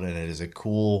killed, and it is a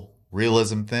cool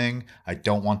realism thing. I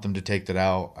don't want them to take that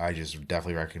out. I just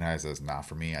definitely recognize that it's not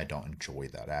for me. I don't enjoy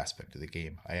that aspect of the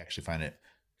game. I actually find it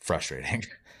frustrating.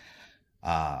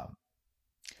 um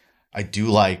I do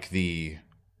like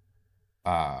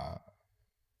uh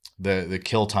the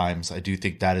kill times. I do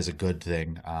think that is a good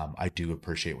thing. I do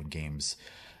appreciate when games,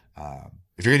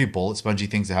 if you're gonna do bullet spongy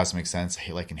things, it has to make sense.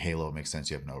 Like in Halo, it makes sense.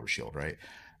 You have an overshield, right?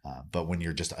 But when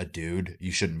you're just a dude,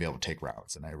 you shouldn't be able to take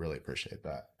rounds, and I really appreciate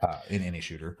that in any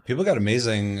shooter. People got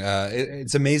amazing.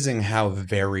 It's amazing how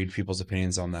varied people's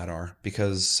opinions on that are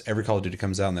because every Call of Duty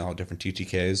comes out and they all have different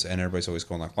TTKs, and everybody's always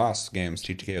going like, "Last game's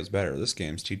TTK was better. This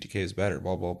game's TTK is better."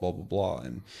 Blah blah blah blah blah.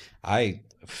 And I,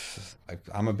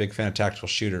 I'm a big fan of tactical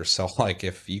shooters, so like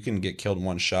if you can get killed in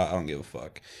one shot, I don't give a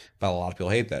fuck. But a lot of people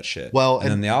hate that shit. Well, And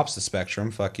then and the opposite spectrum,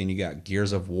 fucking, you got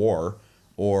Gears of War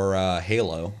or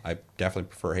Halo. I definitely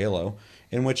prefer Halo,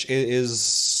 in which it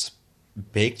is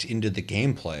baked into the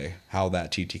gameplay how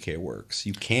that TTK works.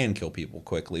 You can kill people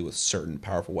quickly with certain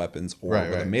powerful weapons or right,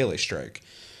 with a right. melee strike.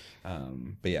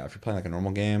 But yeah, if you're playing like a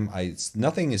normal game,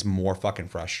 nothing is more fucking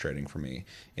frustrating for me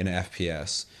in an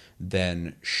FPS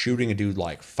than shooting a dude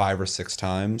like 5 or 6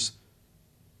 times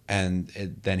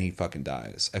then he fucking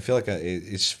dies. I feel like it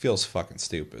just feels fucking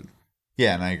stupid.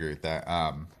 Yeah, and I agree with that.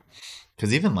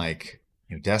 Because even like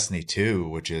Destiny 2,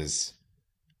 which is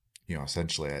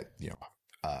essentially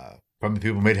from the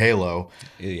people who made Halo,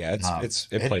 Yeah, it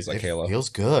it plays like it Halo. feels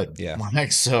good. Yeah,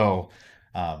 Like so,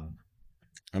 um,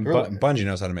 and really, Bungie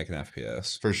knows how to make an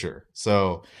FPS. for sure.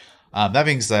 So, that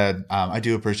being said, I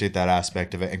do appreciate that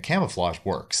aspect of it, and camouflage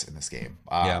works in this game.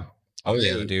 Yeah. Oh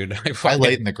yeah, dude. I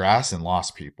laid in the grass and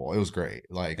lost people. It was great.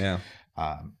 Like, Yeah.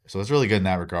 so it's really good in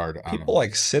that regard. People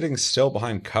like sitting still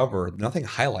behind cover, nothing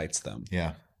highlights them.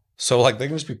 Yeah, So like they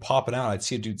can just be popping out. I'd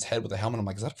see a dude's head with a helmet. I'm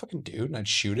like, is that a fucking dude? And I'd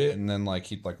shoot it, and then like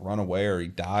he'd like run away or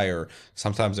he'd die, or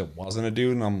sometimes it wasn't a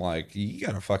dude, and I'm like, you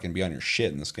gotta fucking be on your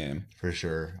shit in this game. for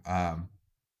sure.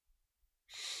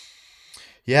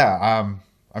 Yeah,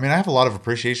 I mean, I have a lot of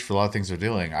appreciation for a lot of things they're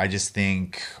doing. I just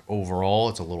think overall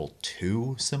it's a little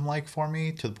too sim-like for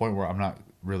me to the point where I'm not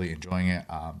really enjoying it.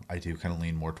 I do kind of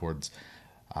lean more towards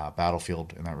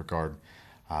Battlefield in that regard.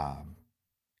 Um,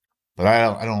 but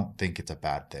I don't think it's a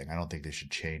bad thing. I don't think they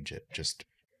should change it. Just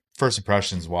first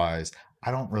impressions wise,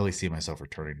 I don't really see myself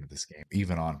returning to this game,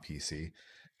 even on PC.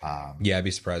 Um, Yeah, I'd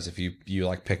be surprised if you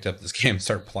like picked up this game and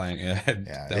start playing it.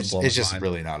 yeah, That would blow it's my just mind.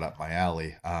 really not up my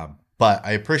alley. But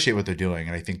I appreciate what they're doing,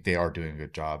 and I think they are doing a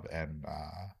good job, and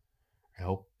I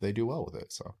hope they do well with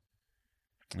it. So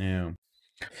Yeah.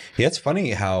 Yeah, it's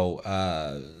funny how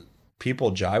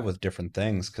people jive with different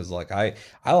things because like I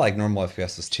like normal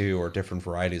FPSs too or different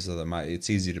varieties of them. It's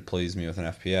easy to please me with an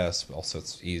FPS, but also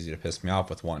it's easy to piss me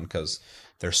off with one because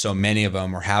there's so many of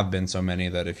them or have been so many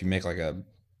that if you make like a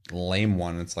lame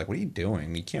one, it's like, what are you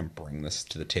doing? You can't bring this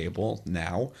to the table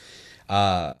now.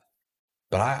 Uh,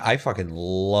 but I fucking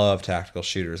love tactical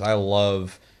shooters. I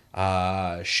love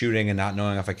shooting and not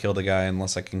knowing if I killed a guy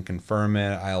unless I can confirm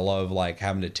it. I love like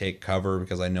having to take cover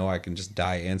because I know I can just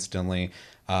die instantly.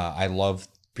 I love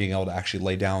being able to actually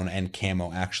lay down and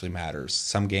camo actually matters.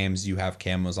 Some games you have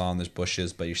camos on, there's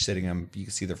bushes, but you're sitting them, you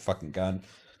can see their fucking gun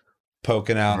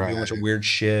poking out and doing a bunch of right, weird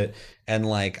shit. And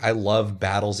like I love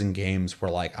battles in games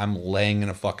where like I'm laying in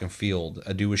a fucking field,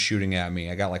 a dude is shooting at me.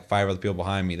 I got like 5 other people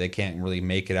behind me. They can't really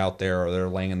make it out there or they're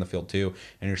laying in the field too.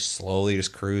 And you're slowly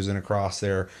just cruising across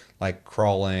there, like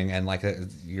crawling and like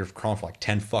you're crawling for like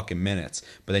 10 fucking minutes.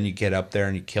 But then you get up there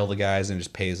and you kill the guys and it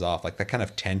just pays off. Like that kind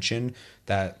of tension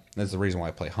that's the reason why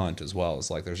I play Hunt as well.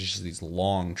 Is like there's just these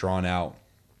long drawn out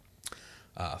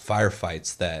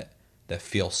firefights that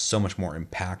feel so much more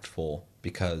impactful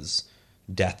because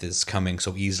death is coming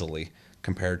so easily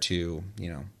compared to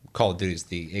Call of Duty is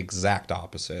the exact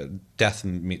opposite. Death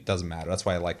doesn't matter. That's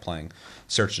why I like playing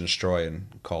Search and Destroy in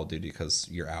Call of Duty because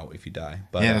you're out if you die.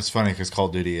 But yeah, it's funny because Call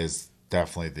of Duty is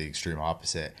definitely the extreme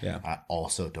opposite. yeah, I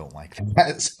also don't like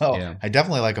that, so yeah, I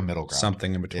definitely like a middle ground.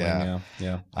 something in between. Yeah, Yeah,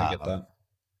 yeah, I get um, that.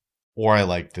 or I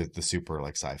like the super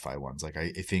like sci-fi ones. Like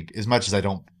I think as much as I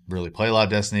don't really play a lot of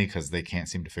Destiny because they can't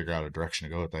seem to figure out a direction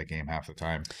to go with that game half the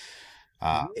time.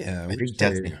 Yeah, I wish think they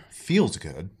Destiny feels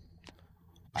good.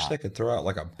 wish they could throw out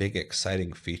like a big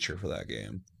exciting feature for that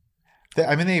game.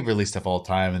 I mean, they release stuff all the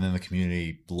time, and then the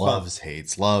community loves,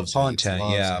 hates, loves, hates, Content,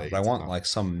 loves, yeah, but I hates. want like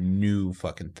some new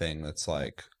fucking thing that's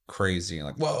like crazy,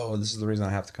 like whoa, this is the reason I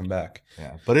have to come back.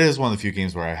 Yeah, but it is one of the few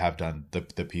games where I have done the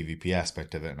PvP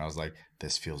aspect of it, and I was like,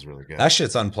 this feels really good. That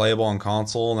shit's unplayable on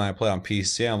console, and I play on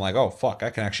PC. I'm like, oh fuck,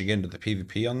 I can actually get into the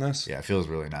PvP on this. Yeah, it feels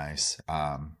really nice.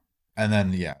 And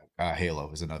then yeah,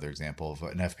 Halo is another example of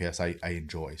an FPS I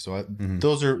enjoy. So Hmm.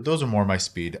 those are more my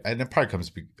speed, and it probably comes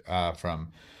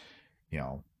from you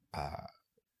know uh,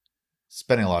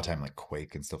 spending a lot of time like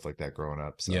Quake and stuff like that growing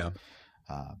up. So, Yeah,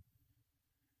 uh,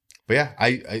 but yeah,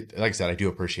 I like I said, I do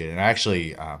appreciate it, and I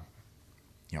actually I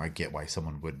get why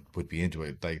someone would be into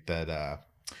it, like that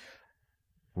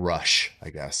rush, I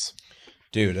guess.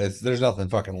 dude, there's nothing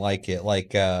fucking like it.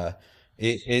 Like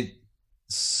it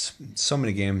so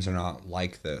many games are not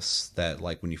like this, that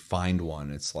like when you find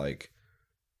one, it's like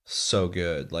so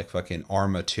good. Like fucking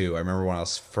Arma 2. I remember when I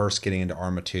was first getting into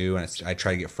Arma 2 and I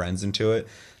tried to get friends into it.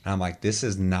 And I'm like, this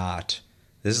is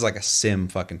like a sim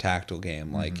fucking tactical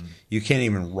game. Like Hmm. you can't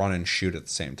even run and shoot at the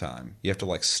same time. You have to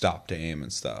like stop to aim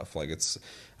and stuff.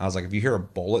 I was like, if you hear a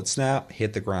bullet snap,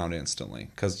 hit the ground instantly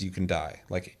because you can die.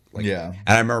 Yeah.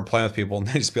 And I remember playing with people and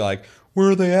they just be like,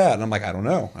 where are they at? And I'm like, I don't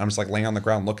know. I'm just like laying on the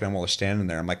ground looking at them while they're standing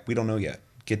there. I'm like, we don't know yet.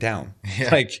 Get down. Yeah.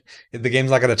 Like the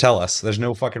game's not going to tell us. There's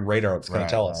no fucking radar that's going to Right.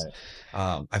 tell us.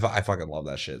 Right. I fucking love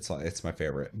that shit. It's my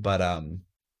favorite. But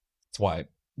it's why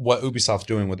what Ubisoft's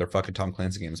doing with their fucking Tom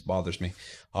Clancy games bothers me,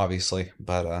 obviously.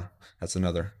 But that's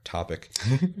another topic.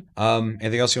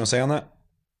 Anything else you want to say on that?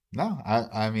 No,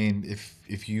 I mean,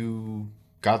 if you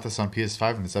got this on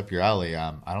PS5 and it's up your alley,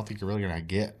 I don't think you're really gonna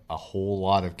get a whole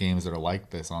lot of games that are like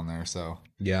this on there. So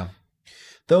Yeah.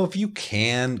 Though if you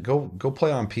can go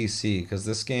play on PC because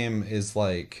this game is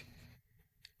like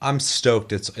I'm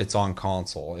stoked it's on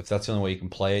console. If that's the only way you can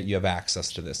play it, you have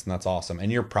access to this, and that's awesome.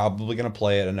 And you're probably gonna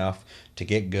play it enough to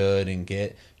get good and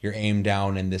get your aim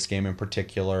down in this game in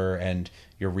particular, and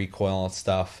your recoil and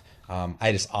stuff.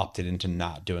 I just opted into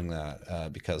not doing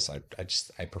that because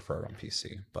I prefer it on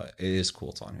PC, but it is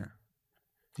cool it's on here.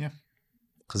 yeah,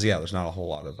 Because yeah, there's not a whole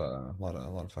lot of a lot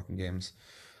of fucking games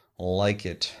like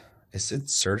it. Is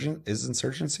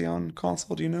Insurgency on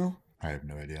console? Do you know? I have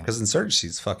no idea. Because Insurgency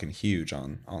is fucking huge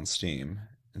on Steam.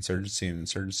 Insurgency and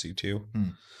Insurgency 2.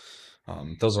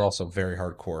 Hmm. Those are also very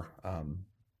hardcore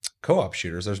co-op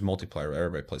shooters. There's multiplayer.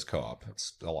 Everybody plays co-op.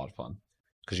 It's a lot of fun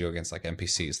because you go against like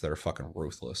NPCs that are fucking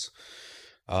ruthless.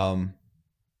 Um,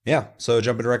 yeah. So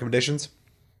jump into recommendations.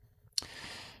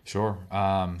 Sure.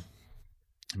 I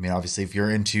mean, obviously, if you're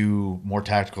into more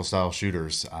tactical style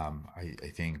shooters, I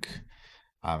think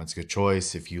it's a good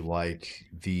choice. If you like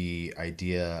the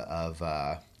idea of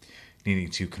needing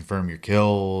to confirm your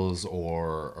kills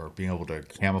or being able to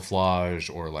camouflage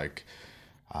or like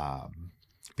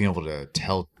being able to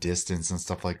tell distance and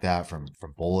stuff like that from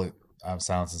bullet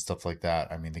sounds and stuff like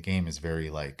that. I mean, the game is very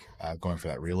like going for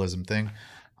that realism thing.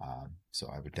 So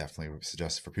I would definitely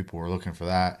suggest for people who are looking for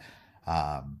that.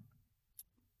 Um,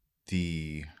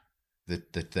 the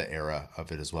the era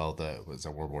of it as well. The was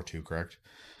that World War II, correct?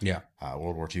 Yeah.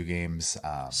 World War II games.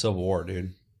 Civil War,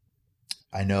 dude.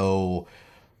 I know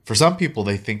for some people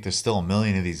they think there's still a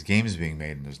million of these games being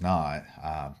made, and there's not.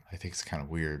 I think it's kind of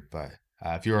weird, but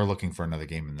if you are looking for another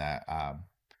game in that,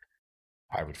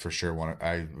 I would for sure want to.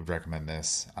 I would recommend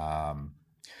this.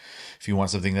 If you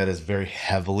want something that is very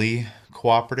heavily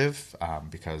cooperative,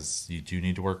 because you do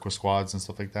need to work with squads and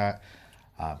stuff like that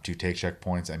to take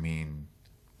checkpoints. I mean,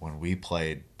 when we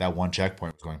played, that one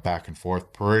checkpoint was going back and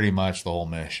forth pretty much the whole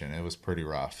mission. It was pretty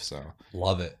rough. So,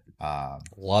 Love it. um,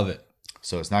 Love it.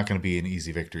 so it's not going to be an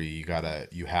easy victory.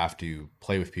 You have to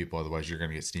play with people, otherwise you're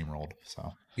going to get steamrolled.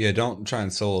 So, Yeah, don't try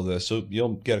and solo this.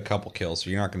 You'll get a couple kills,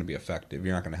 so you're not going to be effective.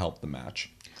 You're not going to help the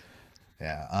match.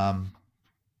 yeah.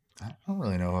 I don't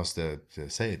really know how else to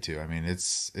say it to. I mean,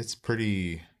 it's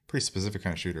pretty specific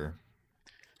kind of shooter.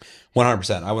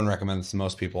 100%. I wouldn't recommend this to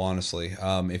most people, honestly.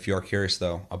 If you are curious,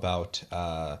 though, about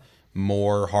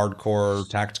more hardcore,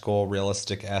 tactical,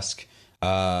 realistic esque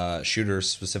shooters,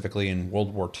 specifically in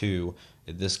World War II,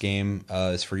 this game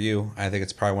is for you. I think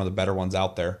it's probably one of the better ones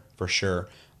out there, for sure.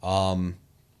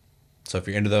 So if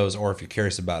you're into those or if you're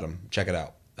curious about them, check it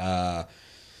out.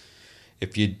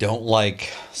 If you don't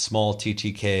like small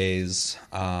TTKs,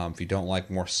 if you don't like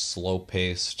more slow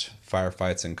paced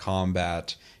firefights and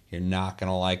combat, you're not going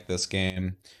to like this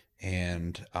game.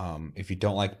 And if you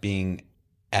don't like being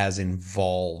as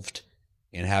involved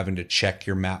in having to check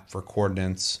your map for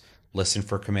coordinates, listen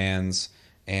for commands,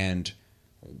 and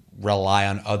rely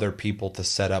on other people to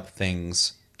set up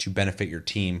things to benefit your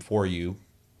team for you,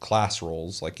 class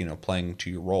roles, like, playing to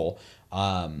your role,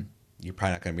 you're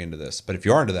probably not going to be into this. But if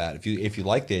you are into that, if you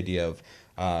like the idea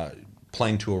of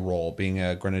playing to a role, being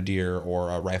a grenadier or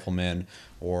a rifleman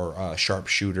or a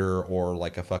sharpshooter or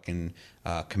like a fucking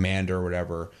commander or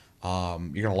whatever,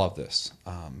 you're gonna love this.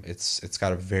 It's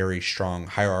got a very strong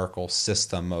hierarchical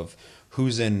system of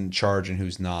who's in charge and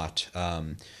who's not.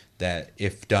 That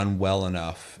if done well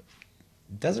enough,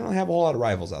 doesn't really have a whole lot of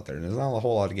rivals out there. There's not a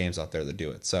whole lot of games out there that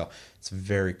do it. So it's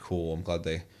very cool. I'm glad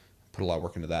they put a lot of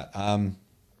work into that.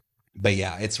 But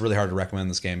yeah, it's really hard to recommend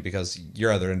this game because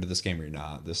you're either into this game or you're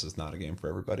not. This is not a game for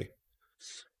everybody.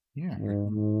 Yeah.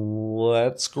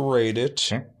 Let's grade it.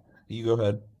 Okay. You go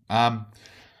ahead. Um,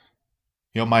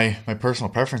 my personal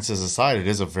preferences aside, it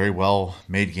is a very well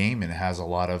made game and it has a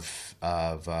lot of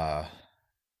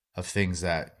things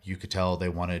that you could tell they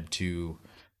wanted to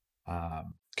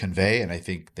convey, and I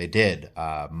think they did.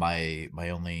 My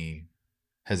only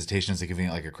hesitation is giving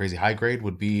it like a crazy high grade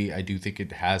would be I do think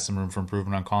it has some room for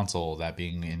improvement on console. That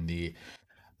being in the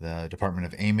department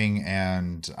of aiming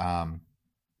and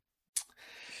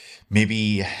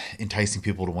maybe enticing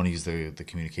people to want to use the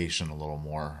communication a little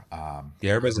more. Yeah, I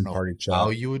everybody's don't in know party how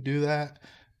chat. you would do that,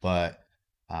 but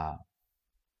uh,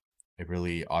 it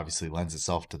really obviously lends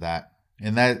itself to that,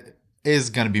 and that is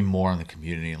going to be more on the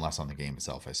community and less on the game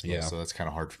itself, I suppose. Yeah. So that's kind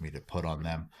of hard for me to put on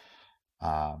them.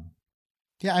 Um,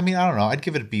 yeah, I mean, I don't know. I'd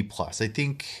give it a B plus. I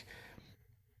think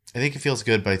it feels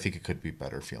good, but I think it could be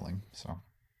better feeling. So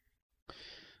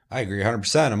I agree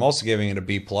 100%. I'm also giving it a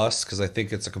B plus because I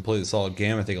think it's a completely solid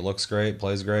game. I think it looks great,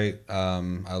 plays great. I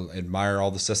admire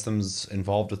all the systems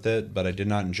involved with it, but I did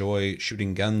not enjoy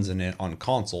shooting guns in it on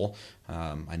console.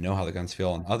 I know how the guns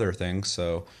feel on other things,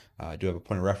 so I do have a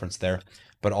point of reference there.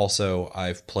 But also,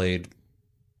 I've played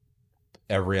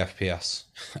every FPS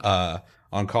uh,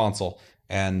 on console,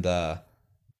 and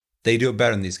they do it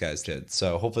better than these guys did.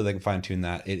 So hopefully they can fine tune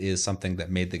that. It is something that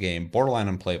made the game borderline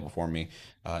unplayable for me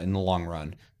in the long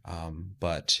run.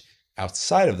 But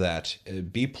outside of that,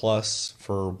 B plus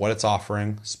for what it's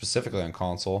offering, specifically on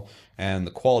console, and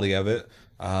the quality of it,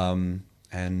 and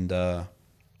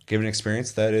give an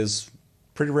experience that is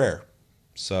pretty rare.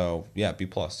 So yeah, B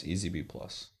plus, easy B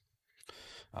plus.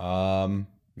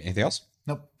 Anything else?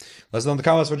 nope. Let us know in the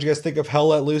comments what you guys think of Hell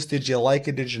Let Loose. Did you like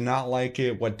it? Did you not like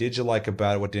it? What did you like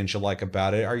about it? What didn't you like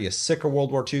about it? Are you sick of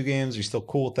World War II games? Are you still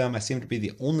cool with them? I seem to be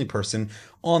the only person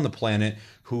on the planet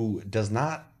who does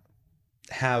not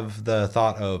have the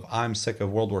thought of I'm sick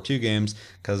of World War II games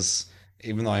because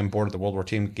even though I'm bored of the World War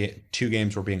II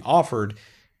games were being offered,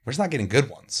 we're just not getting good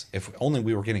ones. If only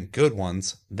we were getting good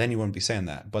ones, then you wouldn't be saying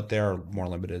that. But they are more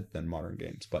limited than modern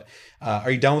games. But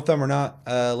are you done with them or not?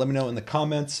 Let me know in the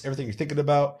comments everything you're thinking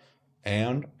about.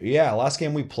 And yeah, last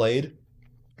game we played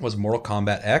was Mortal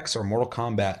Kombat X or Mortal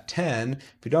Kombat 10.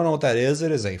 If you don't know what that is,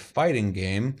 it is a fighting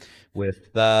game with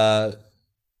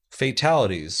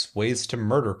fatalities, ways to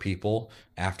murder people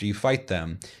after you fight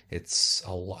them.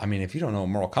 I mean, if you don't know what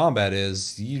Mortal Kombat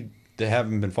is, you they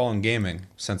haven't been following gaming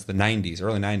since the 90s,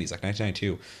 early 90s, like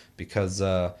 1992, because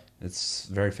it's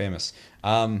very famous.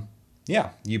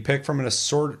 Yeah, you pick from an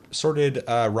assorted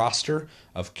roster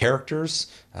of characters.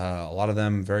 A lot of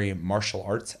them very martial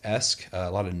arts esque.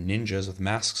 A lot of ninjas with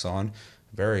masks on.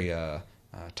 Very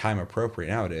time appropriate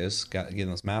nowadays. Getting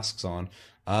those masks on.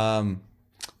 And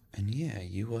yeah,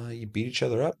 you beat each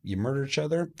other up, you murder each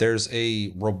other. There's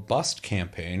a robust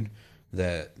campaign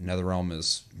that NetherRealm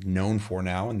is known for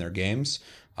now in their games.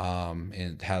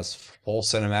 It has full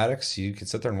cinematics. You can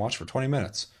sit there and watch for 20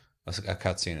 minutes a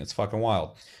cutscene. It's fucking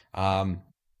wild. Um,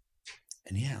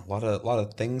 and yeah, a lot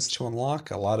of things to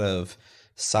unlock, a lot of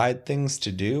side things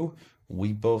to do.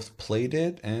 We both played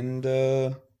it, and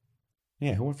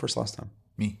yeah, who went first last time?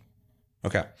 Me.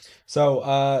 Okay.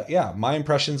 So, yeah, my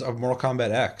impressions of Mortal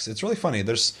Kombat X. It's really funny.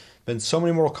 There's been so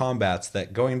many Mortal Kombats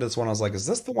that going into this one, I was like, is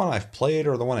this the one I've played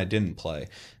or the one I didn't play?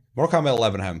 Mortal Kombat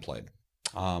 11 I haven't played.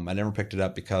 I never picked it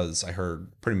up because I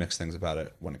heard pretty mixed things about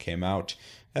it when it came out,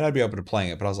 and I'd be open to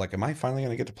playing it. But I was like, am I finally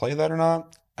going to get to play that or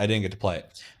not? I didn't get to play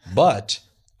it. But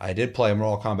I did play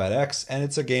Mortal Kombat X, and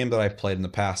it's a game that I've played in the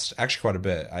past, actually quite a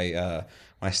bit.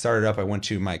 When I started up, I went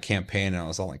to my campaign, and I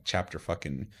was on like chapter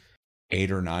fucking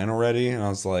 8 or 9 already, and I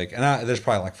was like, there's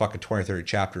probably like fucking 20 or 30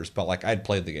 chapters, but like I'd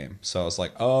played the game, so I was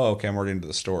like, oh, okay, I'm already into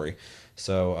the story.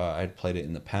 So I'd played it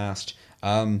in the past.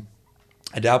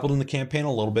 I dabbled in the campaign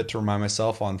a little bit to remind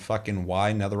myself on fucking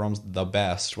why NetherRealm's the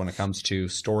best when it comes to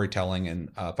storytelling and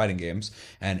fighting games,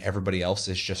 and everybody else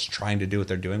is just trying to do what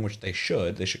they're doing, which they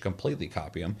should. They should completely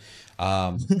copy them,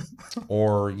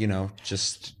 or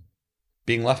just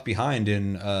being left behind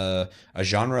in a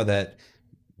genre that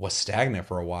was stagnant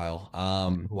for a while.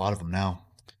 A lot of them now.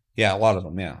 Yeah, a lot of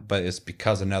them, yeah. But it's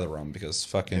because of NetherRealm, because Yeah.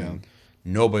 fucking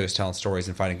nobody was telling stories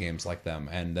in fighting games like them.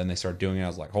 And then they started doing it. I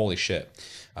was like, holy shit.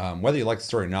 Whether you like the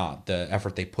story or not, the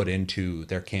effort they put into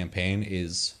their campaign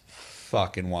is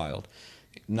fucking wild.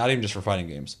 Not even just for fighting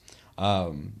games.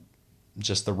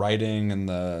 Just the writing and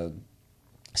the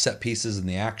set pieces and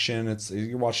the action.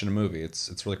 You're watching a movie.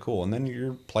 It's really cool. And then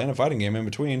you're playing a fighting game in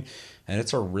between, and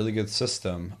it's a really good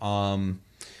system.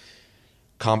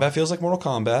 Combat feels like Mortal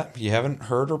Kombat. You haven't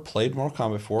heard or played Mortal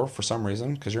Kombat before for some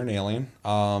reason because you're an alien.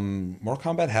 Mortal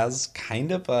Kombat has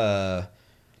kind of a.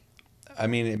 I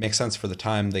mean, it makes sense for the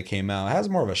time they came out. It has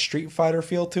more of a Street Fighter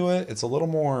feel to it. It's a little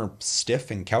more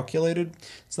stiff and calculated.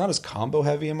 It's not as combo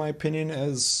heavy, in my opinion,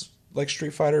 as like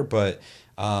Street Fighter, but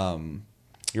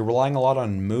you're relying a lot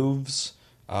on moves.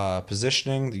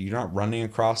 positioning. You're not running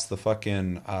across the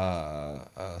fucking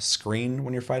screen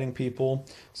when you're fighting people.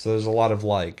 So there's a lot of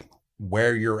like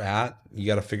where you're at. You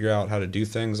got to figure out how to do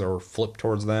things or flip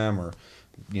towards them or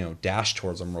dash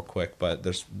towards them real quick. But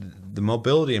there's the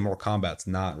mobility in Mortal Kombat's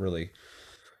not really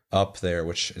up there,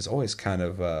 which is always kind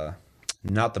of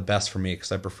not the best for me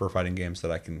because I prefer fighting games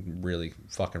that I can really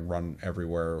fucking run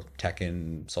everywhere.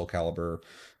 Tekken, Soul Calibur,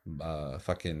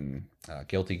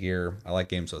 Guilty Gear. I like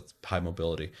games with high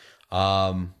mobility.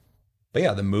 But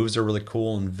yeah, the moves are really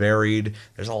cool and varied.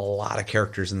 There's a lot of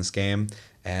characters in this game,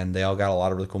 and they all got a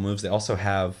lot of really cool moves. They also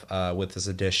have, with this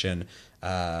edition,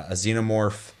 a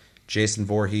Xenomorph, Jason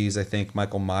Voorhees, I think,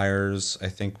 Michael Myers, I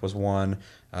think, was one.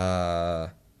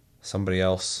 Somebody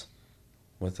else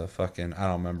with a fucking, I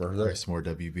don't remember. Probably some more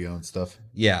WBO and stuff.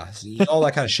 Yeah, all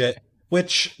that kind of shit.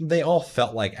 Which they all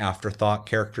felt like afterthought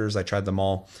characters. I tried them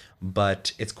all,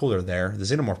 but it's cool they're there. The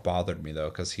Xenomorph bothered me though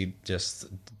because he just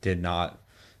did not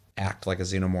act like a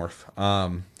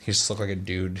Xenomorph. He just looked like a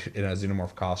dude in a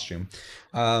Xenomorph costume.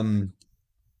 Um,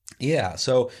 yeah,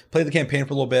 so played the campaign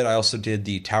for a little bit. I also did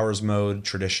the Towers mode,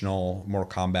 traditional Mortal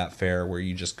Kombat fare, where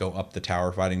you just go up the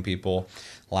tower fighting people.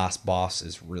 Last boss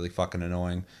is really fucking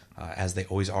annoying, as they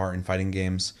always are in fighting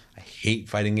games. I hate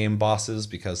fighting game bosses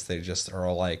because they just are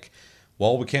all like,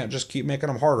 well, we can't just keep making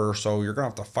him harder, so you're gonna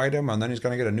have to fight him, and then he's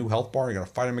gonna get a new health bar. You're gonna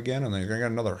fight him again, and then you're gonna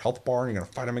get another health bar, and you're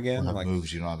gonna fight him again. Or I'm have like,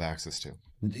 moves you don't have access to.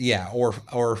 yeah,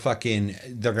 or fucking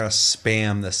they're gonna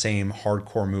spam the same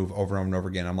hardcore move over and over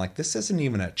again. I'm like, this isn't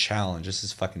even a challenge. This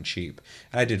is fucking cheap.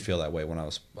 And I did feel that way when I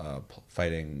was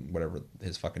fighting whatever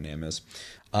his fucking name is.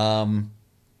 Um,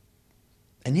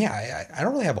 and yeah, I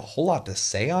don't really have a whole lot to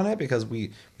say on it because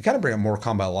we kind of bring up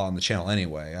Mortal Kombat a lot on the channel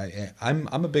anyway. I'm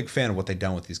a big fan of what they've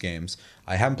done with these games.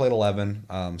 I haven't played 11,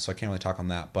 so I can't really talk on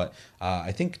that. But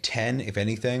I think 10, if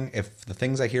anything, if the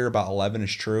things I hear about 11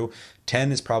 is true,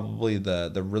 10 is probably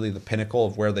the really the pinnacle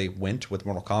of where they went with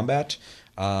Mortal Kombat.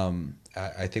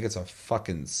 I think it's a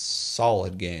fucking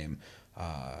solid game,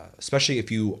 especially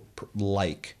if you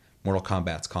like Mortal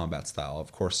Kombat's combat style.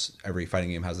 Of course, every fighting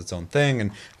game has its own thing,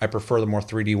 and I prefer the more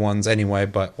 3D ones anyway.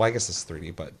 But well, I guess it's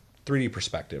 3D, but 3D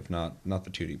perspective, not the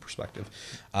 2D perspective.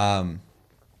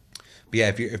 But yeah,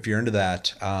 if you're into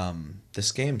that,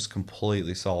 this game's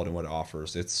completely solid in what it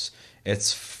offers.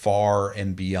 It's far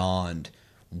and beyond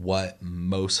what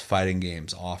most fighting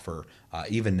games offer.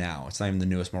 Even now, it's not even the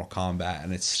newest Mortal Kombat,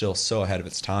 and it's still so ahead of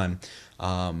its time.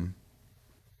 Um,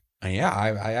 and yeah,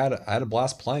 I had a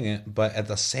blast playing it, but at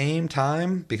the same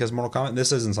time, because Mortal Kombat,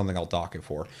 this isn't something I'll dock it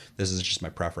for. This is just my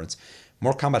preference.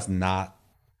 Mortal Kombat's not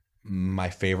my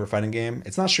favorite fighting game.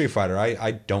 It's not Street Fighter.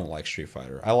 I don't like Street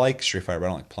Fighter. I like Street Fighter, but I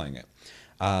don't like playing it.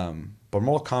 But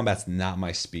Mortal Kombat's not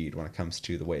my speed when it comes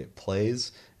to the way it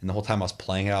plays. And the whole time I was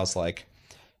playing it, I was like,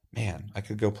 man, I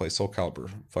could go play Soul Calibur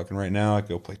fucking right now. I could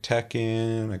go play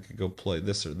Tekken. I could go play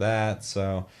this or that.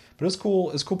 So, but it's cool.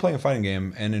 It's cool playing a fighting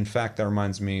game. And in fact, that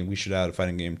reminds me, we should add a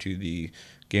fighting game to the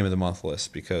game of the month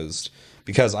list because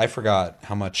I forgot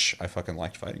how much I fucking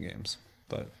liked fighting games.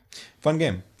 But fun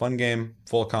game,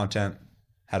 full of content.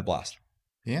 Had a blast.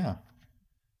 Yeah.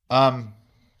 Um,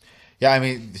 yeah, I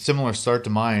mean, similar start to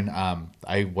mine.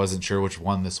 I wasn't sure which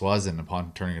one this was, and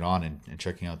upon turning it on and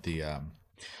checking out the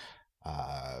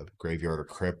graveyard or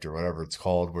crypt or whatever it's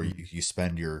called, where you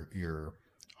spend your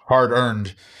hard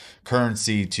earned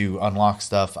currency to unlock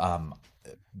stuff. A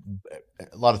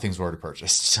lot of things were already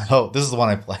purchased, so this is the one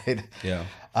I played. Yeah.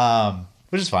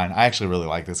 Which is fine. I actually really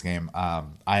like this game. I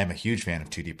am a huge fan of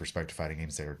 2D perspective fighting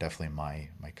games. They are definitely my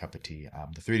cup of tea.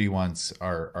 The 3D ones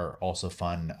are also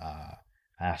fun.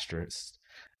 Asterisk.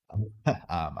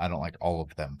 I don't like all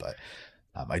of them, but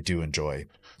I do enjoy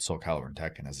Soul Calibur and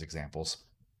Tekken as examples.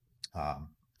 Um,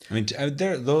 I mean,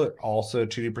 they're also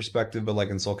 2D perspective, but like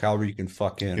in Soul Calibur, you can your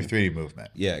fucking 3D movement.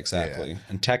 yeah, Yeah. exactly.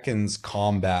 And Tekken's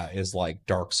combat is like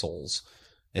Dark Souls.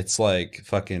 It's like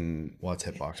fucking Well, it's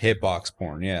hitbox. hitbox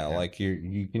porn. Yeah, Yeah. like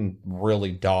you can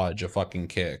really dodge a fucking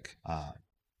kick. Uh,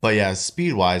 but yeah,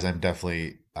 speed wise, I'm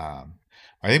definitely.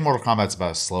 I think Mortal Kombat's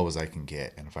about as slow as I can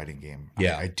get in a fighting game.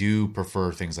 Yeah. I do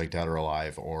prefer things like Dead or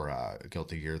Alive or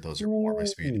Guilty Gear. Those are more my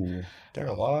speed. Ooh, they're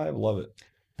alive. Love it.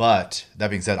 But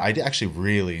that being said, I actually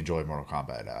really enjoyed Mortal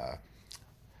Kombat. I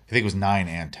think it was 9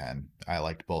 and 10. I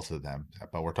liked both of them,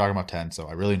 but we're talking about 10, so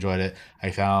I really enjoyed it.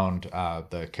 I found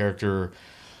the character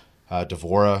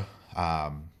Devora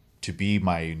to be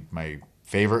my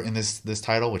favorite in this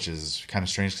title, which is kind of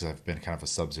strange because I've been kind of a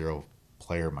Sub-Zero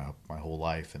player my whole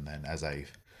life, and then as I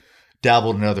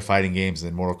dabbled in other fighting games,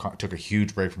 and then took a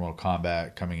huge break from Mortal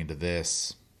Kombat, coming into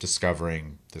this,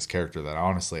 discovering this character that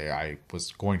honestly I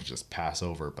was going to just pass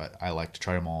over, but I like to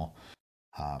try them all.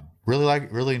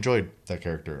 Really enjoyed that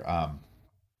character. I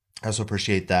also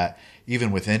appreciate that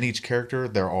even within each character,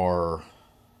 there are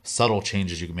subtle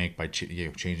changes you can make by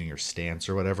changing your stance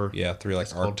or whatever Yeah, three like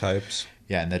it's called. archetypes.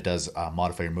 Yeah, and that does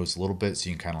modify your moves a little bit, so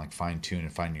you can kind of like fine tune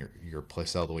and find your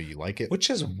playstyle the way you like it. Which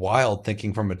is wild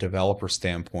thinking from a developer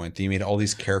standpoint that you made all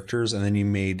these characters and then you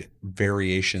made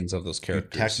variations of those You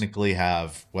characters. technically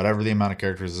have whatever the amount of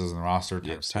characters is in the roster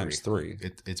Yeah, times times three.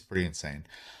 three. It's pretty insane.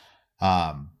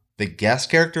 The guest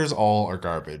characters all are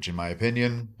garbage in my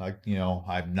opinion. Like,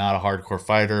 I'm not a hardcore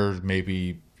fighter.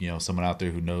 Maybe, someone out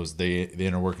there who knows the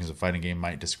inner workings of fighting game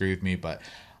might disagree with me, but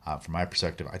from my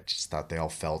perspective, I just thought they all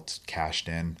felt cashed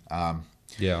in.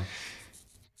 Yeah.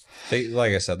 They,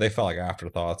 like I said, they felt like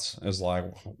afterthoughts. It was like,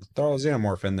 throw a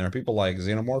xenomorph in there. People like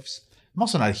xenomorphs. I'm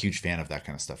also not a huge fan of that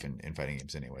kind of stuff in fighting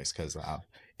games anyways, because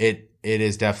it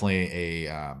is definitely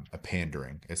a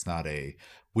pandering. It's not a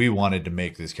we wanted to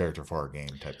make this character for our game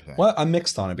type of thing. Well, I'm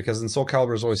mixed on it because in Soul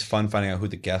Calibur is always fun finding out who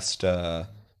the guest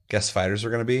fighters are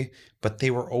going to be, but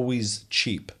they were always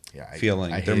cheap. Yeah,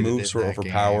 Feeling I their hated it moves in were that game.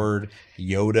 overpowered.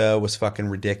 Yoda was fucking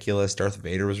ridiculous. Darth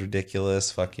Vader was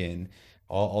ridiculous. Fucking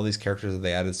all these characters that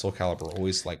they added to Soul Calibur were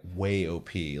always like way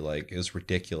OP. Like it was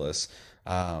ridiculous.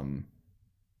 Um,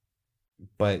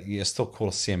 but yeah, it's still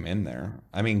cool to see him in there.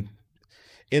 I mean,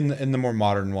 in the more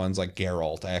modern ones like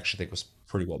Geralt, I actually think was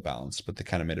pretty well balanced, but they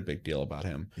kind of made a big deal about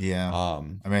him. Yeah,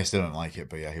 Um, I mean, I still don't like it,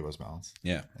 but yeah, he was balanced.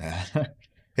 yeah, Yeah.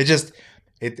 It just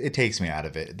it takes me out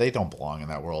of it. They don't belong in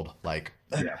that world. Like,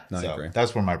 yeah, no, I so agree.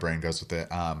 that's where my brain goes with it.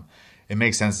 It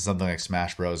makes sense in something like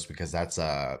Smash Bros because that's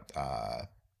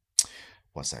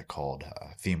what's that called?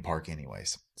 Theme park,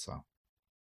 anyways. So,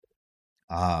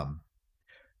 um,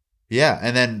 yeah,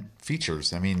 and then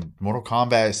features. I mean, Mortal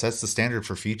Kombat sets the standard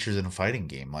for features in a fighting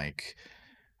game. Like,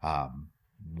 um,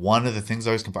 one of the things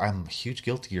I always I'm a huge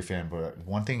Guilty Gear fan, but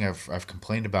one thing I've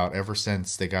complained about ever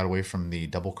since they got away from the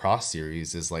Double Cross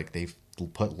series is like they've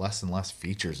put less and less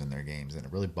features in their games, and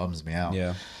it really bums me out.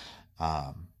 Yeah.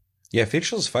 Um, Yeah,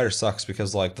 Featureless Fighter sucks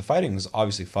because like the fighting is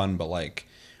obviously fun, but like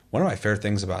one of my favorite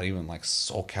things about even like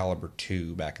Soul Calibur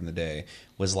 2 back in the day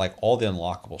was like all the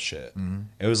unlockable shit. mhm.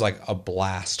 It was like a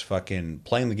blast fucking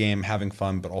playing the game, having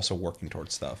fun, but also working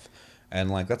towards stuff. And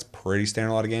like that's pretty standard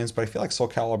in a lot of games, but I feel like Soul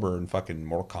Calibur and fucking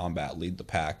Mortal Kombat lead the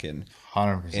pack in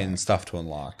 100%. stuff to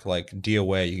unlock. Like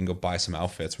DOA, you can go buy some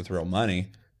outfits with real money.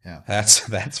 Yeah. That's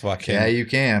Yeah, fucking you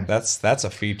can. that's a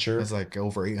feature. There's like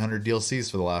over 800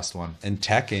 DLCs for the last one. And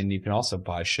Tekken you can also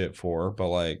buy shit for, but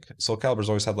like Soul Calibur's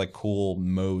always had like cool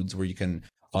modes where you can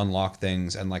unlock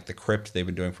things and like the crypt they've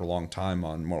been doing for a long time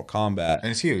on Mortal Kombat.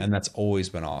 And it's huge. And that's always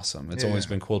been awesome. It's Yeah. always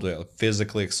been cool to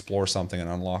physically explore something and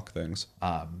unlock things.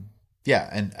 Yeah,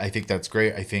 and I think that's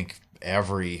great. I think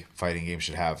every fighting game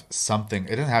should have something.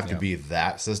 It doesn't have to Yeah. be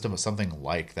that system, but something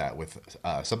like that with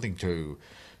something to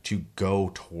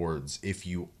go towards if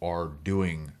you are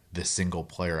doing the single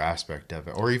player aspect of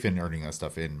it, or even earning that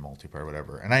stuff in multiplayer,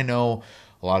 whatever. And I know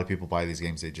a lot of people buy these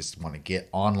games; they just want to get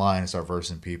online and start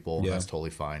versing people. And Yeah. that's totally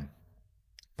fine,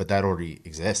 but that already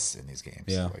exists in these games.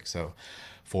 Yeah. Like, so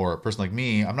for a person like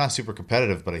me, I'm not super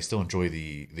competitive, but I still enjoy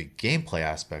the gameplay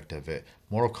aspect of it.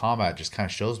 Mortal Kombat just kind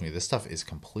of shows me this stuff is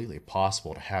completely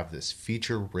possible to have this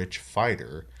feature rich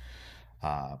fighter,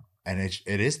 and it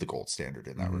is the gold standard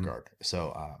in that Mhm. regard.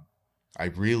 So I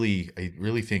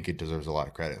really think it deserves a lot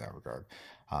of credit in that regard.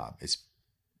 It's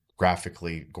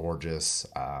graphically gorgeous.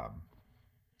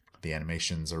 The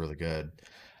animations are really good.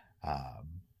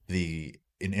 The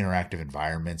in interactive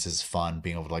environments is fun.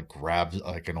 Being able to like grab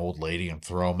like an old lady and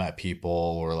throw them at people,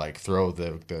 or like throw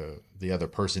the other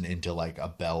person into like a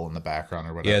bell in the background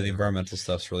or whatever. Yeah, the environmental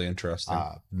stuff's really interesting.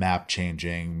 Map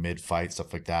changing mid fight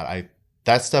stuff like that.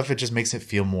 That stuff, it just makes it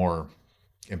feel more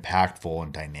impactful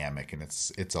and dynamic, and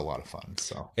it's a lot of fun.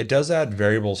 So It does add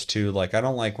variables too. Like I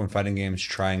don't like when fighting games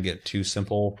try and get too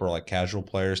simple for like casual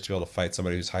players to be able to fight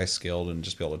somebody who's high skilled and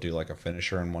just be able to do like a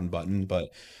finisher in one button.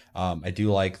 But I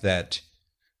do like that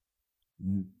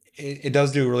it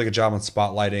does do a really good job on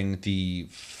spotlighting the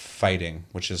fighting,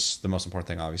 which is the most important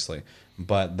thing, obviously.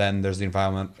 But then there's the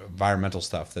environmental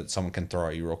stuff that someone can throw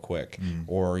at you real quick,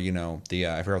 or you know the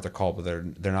I forget what they're called, but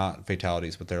they're not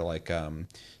fatalities, but they're like the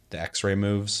X-ray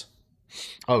moves.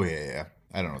 oh yeah.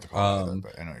 I don't know what to call it, Um,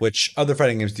 but I know. which other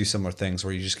fighting games do similar things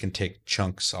where you just can take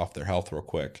chunks off their health real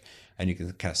quick and you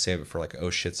can kind of save it for like a oh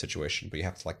shit situation, but you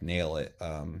have to like nail it.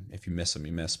 If you miss them,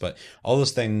 you miss. But all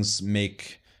those things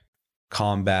make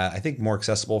combat, I think, more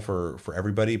accessible for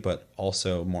everybody, but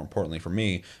also more importantly for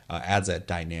me, adds that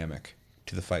dynamic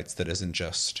to the fights that isn't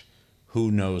just who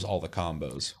knows all the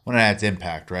combos. When it adds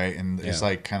impact, right? And it's Yeah.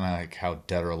 like kind of like how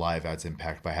Dead or Alive adds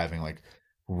impact by having like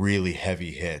really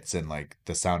heavy hits and like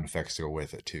the sound effects go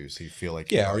with it too. So you feel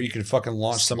like you're Yeah, or like you could fucking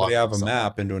launch somebody out slugging of a someone.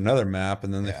 map into another map,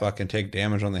 and then they Yeah. fucking take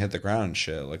damage when they hit the ground and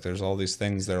shit. Like, there's all these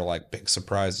things that are like big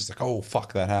surprises. Like, oh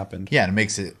fuck, that happened. Yeah, and it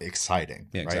makes it exciting,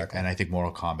 Yeah, right? exactly. And I think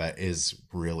Mortal Kombat is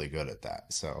really good at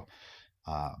that. So,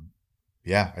 um,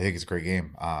 yeah, I think it's a great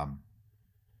game.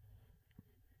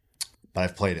 But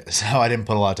I've played it, so I didn't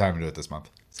put a lot of time into it this month.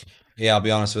 So, Yeah, I'll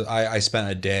be honest with. I spent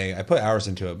a day. I put hours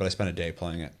into it, but I spent a day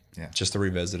playing it yeah, just to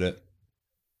revisit it.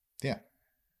 yeah,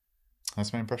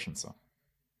 that's my impression. So,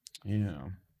 Yeah,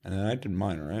 and then I did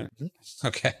mine, right?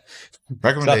 Okay.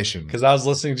 recommendation. Because I was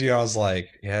listening to you, I was like,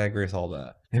 yeah, I agree with all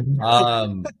that.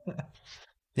 Um,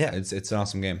 yeah, it's an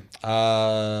awesome game.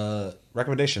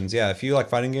 Recommendations. Yeah, if you like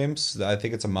fighting games, I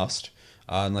think it's a must.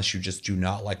 Unless you just do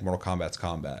not like Mortal Kombat's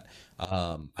combat.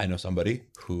 I know somebody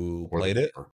who Or the played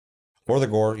it, or the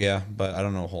gore, yeah, but I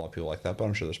don't know a whole lot of people like that, but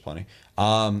I'm sure there's plenty.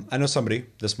 I know somebody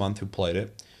this month who played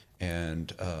it,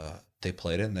 and they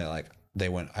played it, and they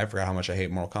went, I forgot how much I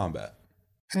hate Mortal Kombat,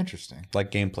 interesting.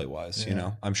 like gameplay wise. You Yeah,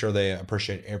 know, I'm sure they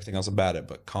appreciate everything else about it,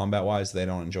 but combat wise, they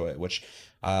don't enjoy it, which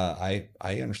I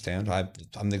understand.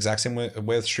 I'm the exact same way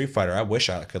with Street Fighter. I wish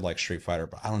I could like Street Fighter,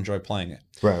 but I don't enjoy playing it.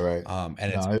 right, right.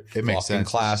 And it's No, it makes fucking sense. It's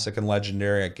classic and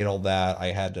legendary. I get all that. I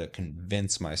had to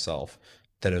convince myself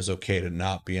that it was okay to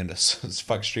not be into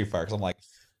fucking Street Fighter because I'm like,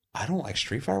 I don't like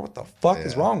Street Fighter. What the fuck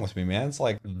is yeah, wrong with me, man? It's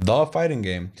like the fighting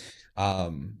game.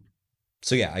 Um,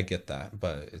 so yeah, I get that,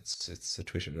 but it's a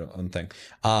tuition own thing.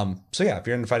 So yeah, if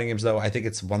you're into fighting games though, I think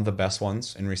it's one of the best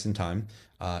ones in recent time,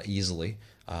 easily.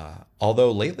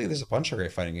 Although lately there's a bunch of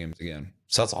great fighting games again,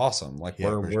 so that's awesome. Like yeah,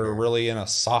 for we're sure. really in a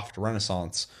soft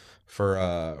renaissance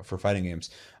for fighting games.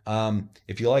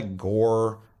 If you like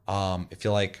gore, if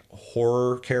you like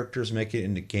horror characters make it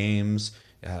into games,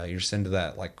 you're just into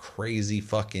that like crazy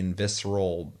fucking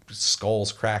visceral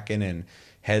skulls cracking and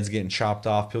heads getting chopped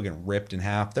off, people getting ripped in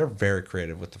half. They're very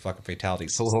creative with the fucking It's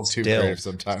fatalities. a little too creative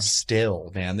Still, sometimes.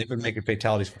 still, man, they've been making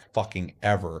fatalities for fucking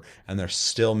ever, and they're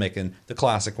still making the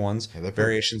classic ones, Yeah, they're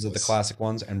variations of the ridiculous. classic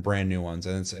ones, and brand new ones,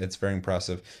 and it's very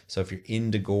impressive. So if you're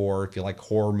into gore, if you like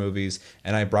horror movies,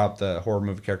 and I brought up the horror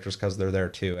movie characters because they're there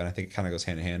too, and I think it kind of goes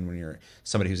hand in hand when you're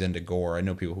somebody who's into gore. I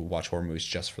know people who watch horror movies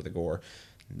just for the gore.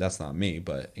 That's not me,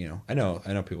 but you know, I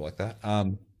know people like that.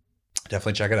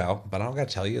 Definitely check it out. But I don't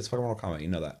gotta tell you, it's fucking Mortal Kombat. You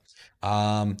know that.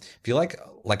 If you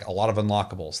like a lot of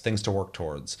unlockables, things to work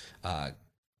towards,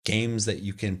 games that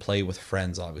you can play with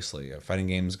friends. Obviously, fighting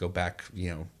games go back. You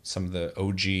know, some of the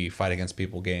OG fight against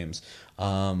people games.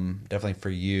 Definitely for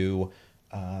you.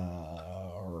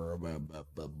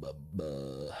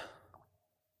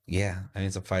 Yeah, I mean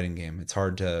it's a fighting game. It's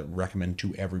hard to recommend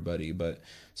to everybody, but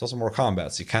it's also more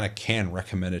combat, so you kind of can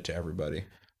recommend it to everybody.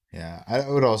 Yeah, I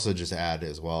would also just add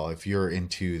as well, if you're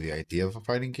into the idea of a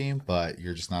fighting game, but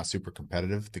you're just not super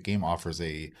competitive, the game offers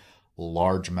a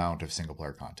large amount of single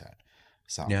player content.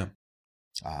 So, Yeah.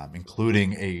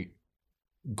 including a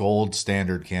gold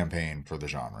standard campaign for the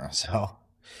genre. So,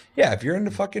 Yeah, if you're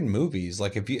into fucking movies,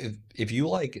 like if you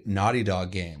like Naughty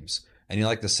Dog games and you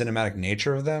like the cinematic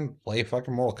nature of them, play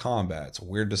fucking Mortal Kombat. It's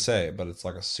weird to say, but it's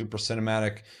like a super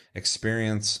cinematic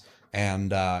experience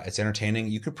and it's entertaining.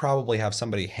 You could probably have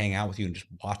somebody hang out with you and just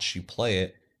watch you play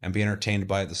it and be entertained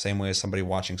by it the same way as somebody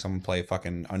watching someone play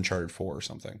fucking Uncharted 4 or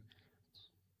something.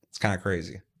 It's kind of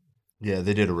crazy. yeah,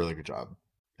 they did a really good job.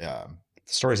 The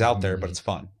story's out there, but Mm, it's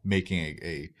fun. making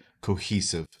a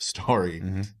cohesive story.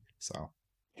 Hmm. So,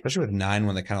 Especially with 9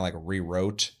 when they kind of like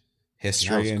rewrote yeah, that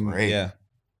history was and great. yeah. It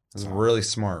was So, really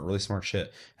smart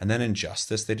shit. And then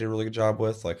Injustice, they did a really good job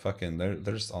with. Like fucking, they're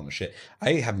just on the shit.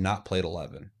 I have not played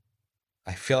 11.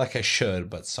 I feel like I should,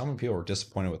 but some people were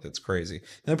disappointed with it. It's crazy.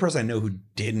 The only person I know who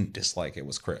didn't dislike it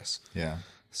was Chris. yeah.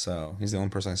 So he's the only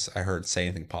person I heard say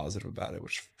anything positive about it,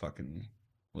 which fucking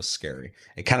was scary.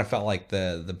 It kind of felt like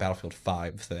the Battlefield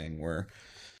 5 thing where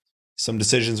some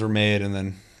decisions were made and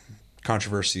then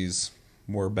controversies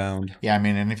were bound. Yeah, I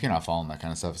mean, and if you're not following that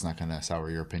kind of stuff, it's not going to sour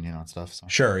your opinion on stuff. So,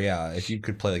 Sure, yeah. If you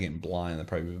could play the game blind, that'd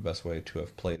probably be the best way to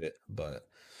have played it. But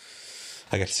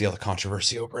I got to see all the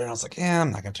controversy over it. And I was like, yeah,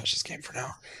 I'm not gonna touch this game for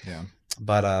now. yeah.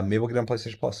 But maybe we'll get on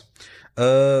PlayStation Plus.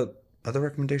 Uh, other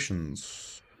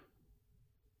recommendations.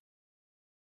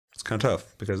 It's kind of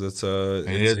tough because It it's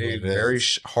is what a it very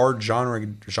is. hard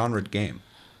genre game.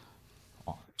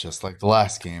 Just like the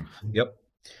last game Yep.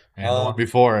 and the Uh, one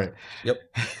before it.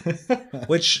 yep.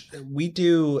 Which we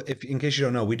do, if in case you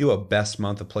don't know, we do a best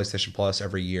month of PlayStation Plus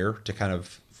every year to kind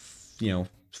of,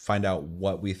 find out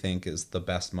what we think is the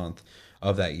best month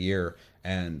of that year.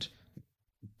 And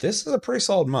this is a pretty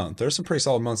solid month. There's some pretty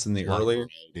solid months in the A lot of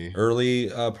variety. early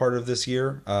part of this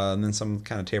year, and then some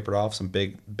kind of tapered off, some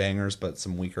big bangers, but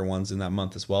some weaker ones in that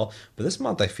month as well. But this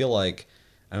month, I feel like,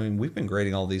 I mean, we've been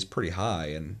grading all these pretty high,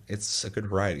 and it's a good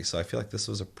variety. So I feel like this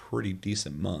was a pretty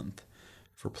decent month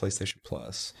for PlayStation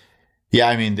Plus. Yeah,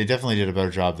 I mean, they definitely did a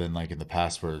better job than like in the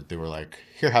past where they were like,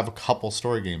 here, have a couple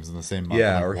story games in the same month. I'm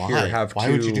Yeah, like, or here why? have Why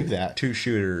would you do that? two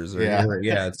shooters, or Yeah. here,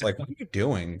 yeah, it's like, what are you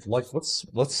doing? Like,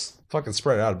 let's fucking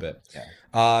spread it out a bit.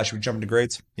 Yeah. Should we jump into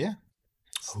grades? Yeah.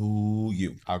 Who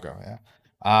you? I'll go. Yeah.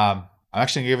 I'm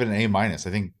actually gonna give it an A minus.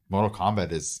 I think Mortal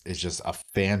Kombat is just a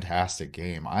fantastic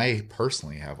game. I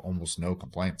personally have almost no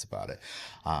complaints about it.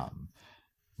 Um,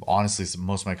 Honestly,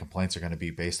 most of my complaints are going to be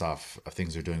based off of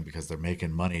things they're doing because they're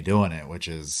making money doing it, which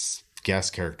is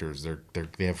guest characters.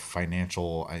 They have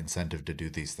financial incentive to do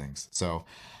these things. So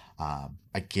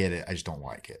I get it. I just don't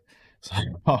like it. So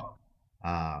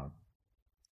um,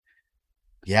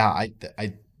 yeah,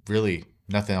 I really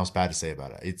nothing else bad to say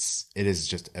about it. It is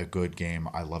just a good game.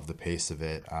 I love the pace of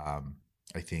it.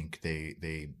 I think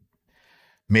they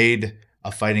made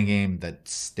a fighting game that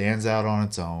stands out on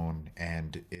its own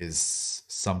and is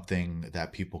something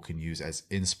that people can use as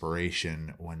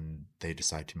inspiration when they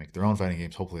decide to make their own fighting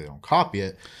games. Hopefully, they don't copy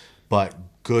it, but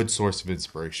good source of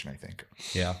inspiration, I think.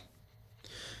 Yeah.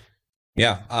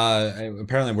 Yeah,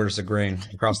 apparently we're just agreeing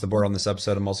across the board on this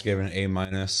episode. I'm also giving it an A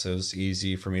minus. It was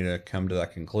easy for me to come to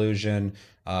that conclusion.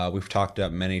 We've talked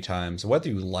up many times whether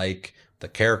you like the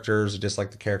characters or dislike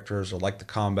the characters, or like the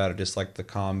combat or dislike the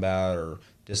combat, or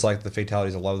dislike the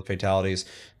fatalities or love the fatalities.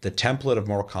 The template of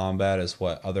Mortal Kombat is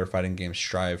what other fighting games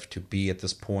strive to be at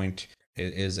this point.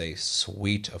 It is a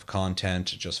suite of content,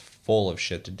 just full of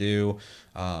shit to do.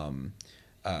 Um,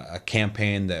 a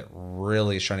campaign that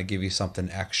really is trying to give you something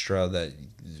extra that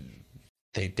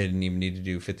they didn't even need to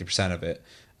do 50% of it.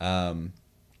 Um,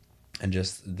 and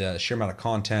just the sheer amount of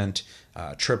content,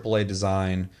 AAA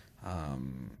design,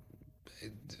 um,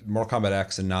 Mortal Kombat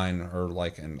X and 9 are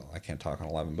like, and I can't talk on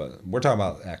 11, but we're talking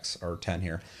about X or 10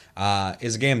 here,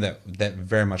 is a game that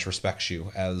very much respects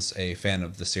you as a fan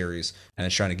of the series, and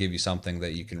it's trying to give you something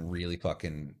that you can really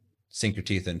fucking sink your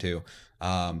teeth into.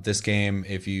 This game,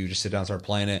 if you just sit down and start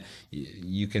playing it,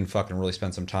 you can fucking really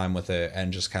spend some time with it,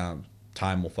 and just kind of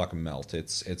time will fucking melt.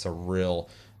 It's a real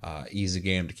easy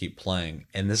game to keep playing,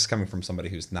 and this is coming from somebody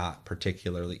who's not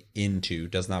particularly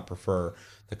does not prefer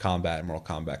the combat in Mortal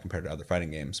Kombat compared to other fighting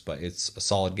games, but it's a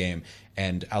solid game.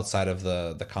 And outside of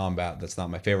the combat, that's not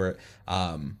my favorite.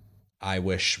 I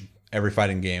wish every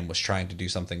fighting game was trying to do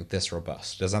something this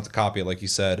robust. It doesn't have to copy it like you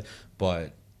said,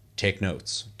 but take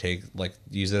notes, take like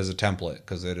use it as a template,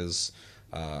 because it is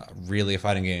really a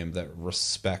fighting game that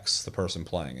respects the person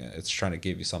playing it. It's trying to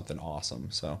give you something awesome.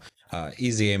 So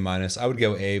easy A minus. I would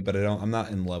go A, but I'm not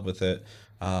in love with it.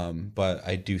 But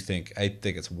I think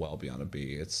it's well beyond a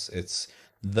B. It's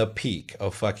the peak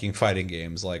of fucking fighting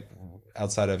games. Like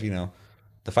outside of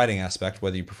the fighting aspect,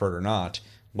 whether you prefer it or not,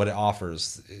 what it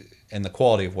offers and the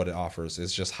quality of what it offers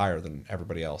is just higher than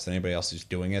everybody else. And anybody else who's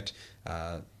doing it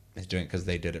is doing it because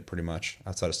they did it pretty much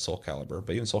outside of Soul Calibur.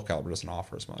 But even Soul Calibur doesn't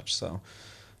offer as much. So,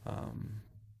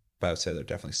 but I would say they're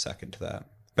definitely second to that.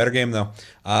 Better game though.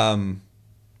 A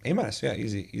minus, yeah,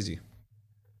 easy, easy.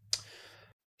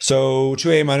 So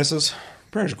two A minuses.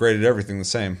 Pretty much graded everything the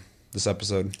same this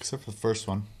episode. Except for the first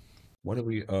one. What did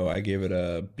we? Oh, I gave it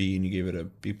a B and you gave it a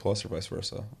B plus, or vice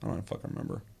versa. I don't fucking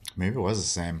remember. Maybe it was the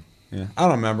same. Yeah, I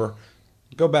don't remember.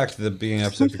 Go back to the beginning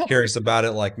episode if you're curious about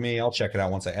it, like me. I'll check it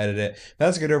out once I edit it.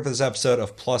 That's gonna do it for this episode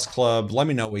of Plus Club. Let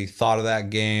me know what you thought of that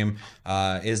game.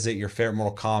 Is it your favorite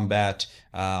Mortal Kombat?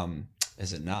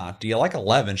 Is it not? Do you like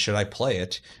 11? Should I play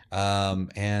it?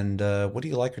 And what do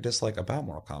you like or dislike about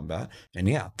Mortal Kombat? And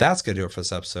yeah, that's going to do it for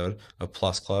this episode of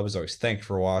Plus Club. As always, thank you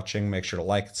for watching. Make sure to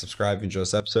like and subscribe if you enjoy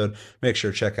this episode. Make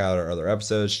sure to check out our other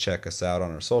episodes. Check us out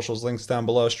on our socials, links down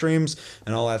below, streams,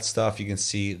 and all that stuff you can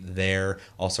see there.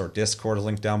 Also, our Discord is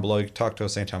linked down below. You can talk to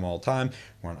us anytime, all the time.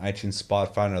 We're on iTunes,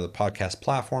 Spotify, and other podcast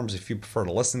platforms. If you prefer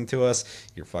to listen to us,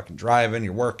 you're fucking driving,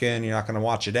 you're working, you're not going to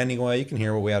watch it anyway. You can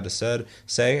hear what we have to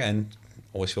say, and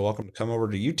always feel welcome to come over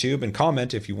to YouTube and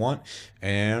comment if you want.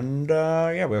 And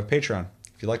yeah, we have Patreon.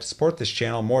 If you'd like to support this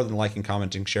channel, more than liking,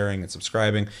 commenting, sharing, and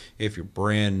subscribing. If you're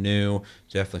brand new,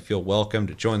 definitely feel welcome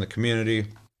to join the community.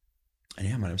 And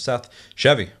yeah, my name's Seth.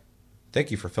 Chevy,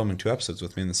 thank you for filming 2 episodes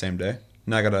with me in the same day.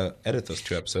 Now I gotta edit those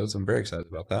 2 episodes. I'm very excited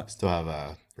about that. Still have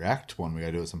a React one we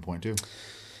gotta do at some point too.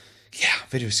 Yeah,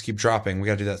 videos keep dropping. We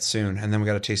gotta do that soon. And then we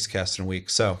got a taste cast in a week.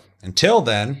 So until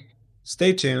then,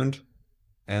 stay tuned.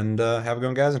 And have a good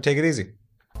one, guys, and take it easy.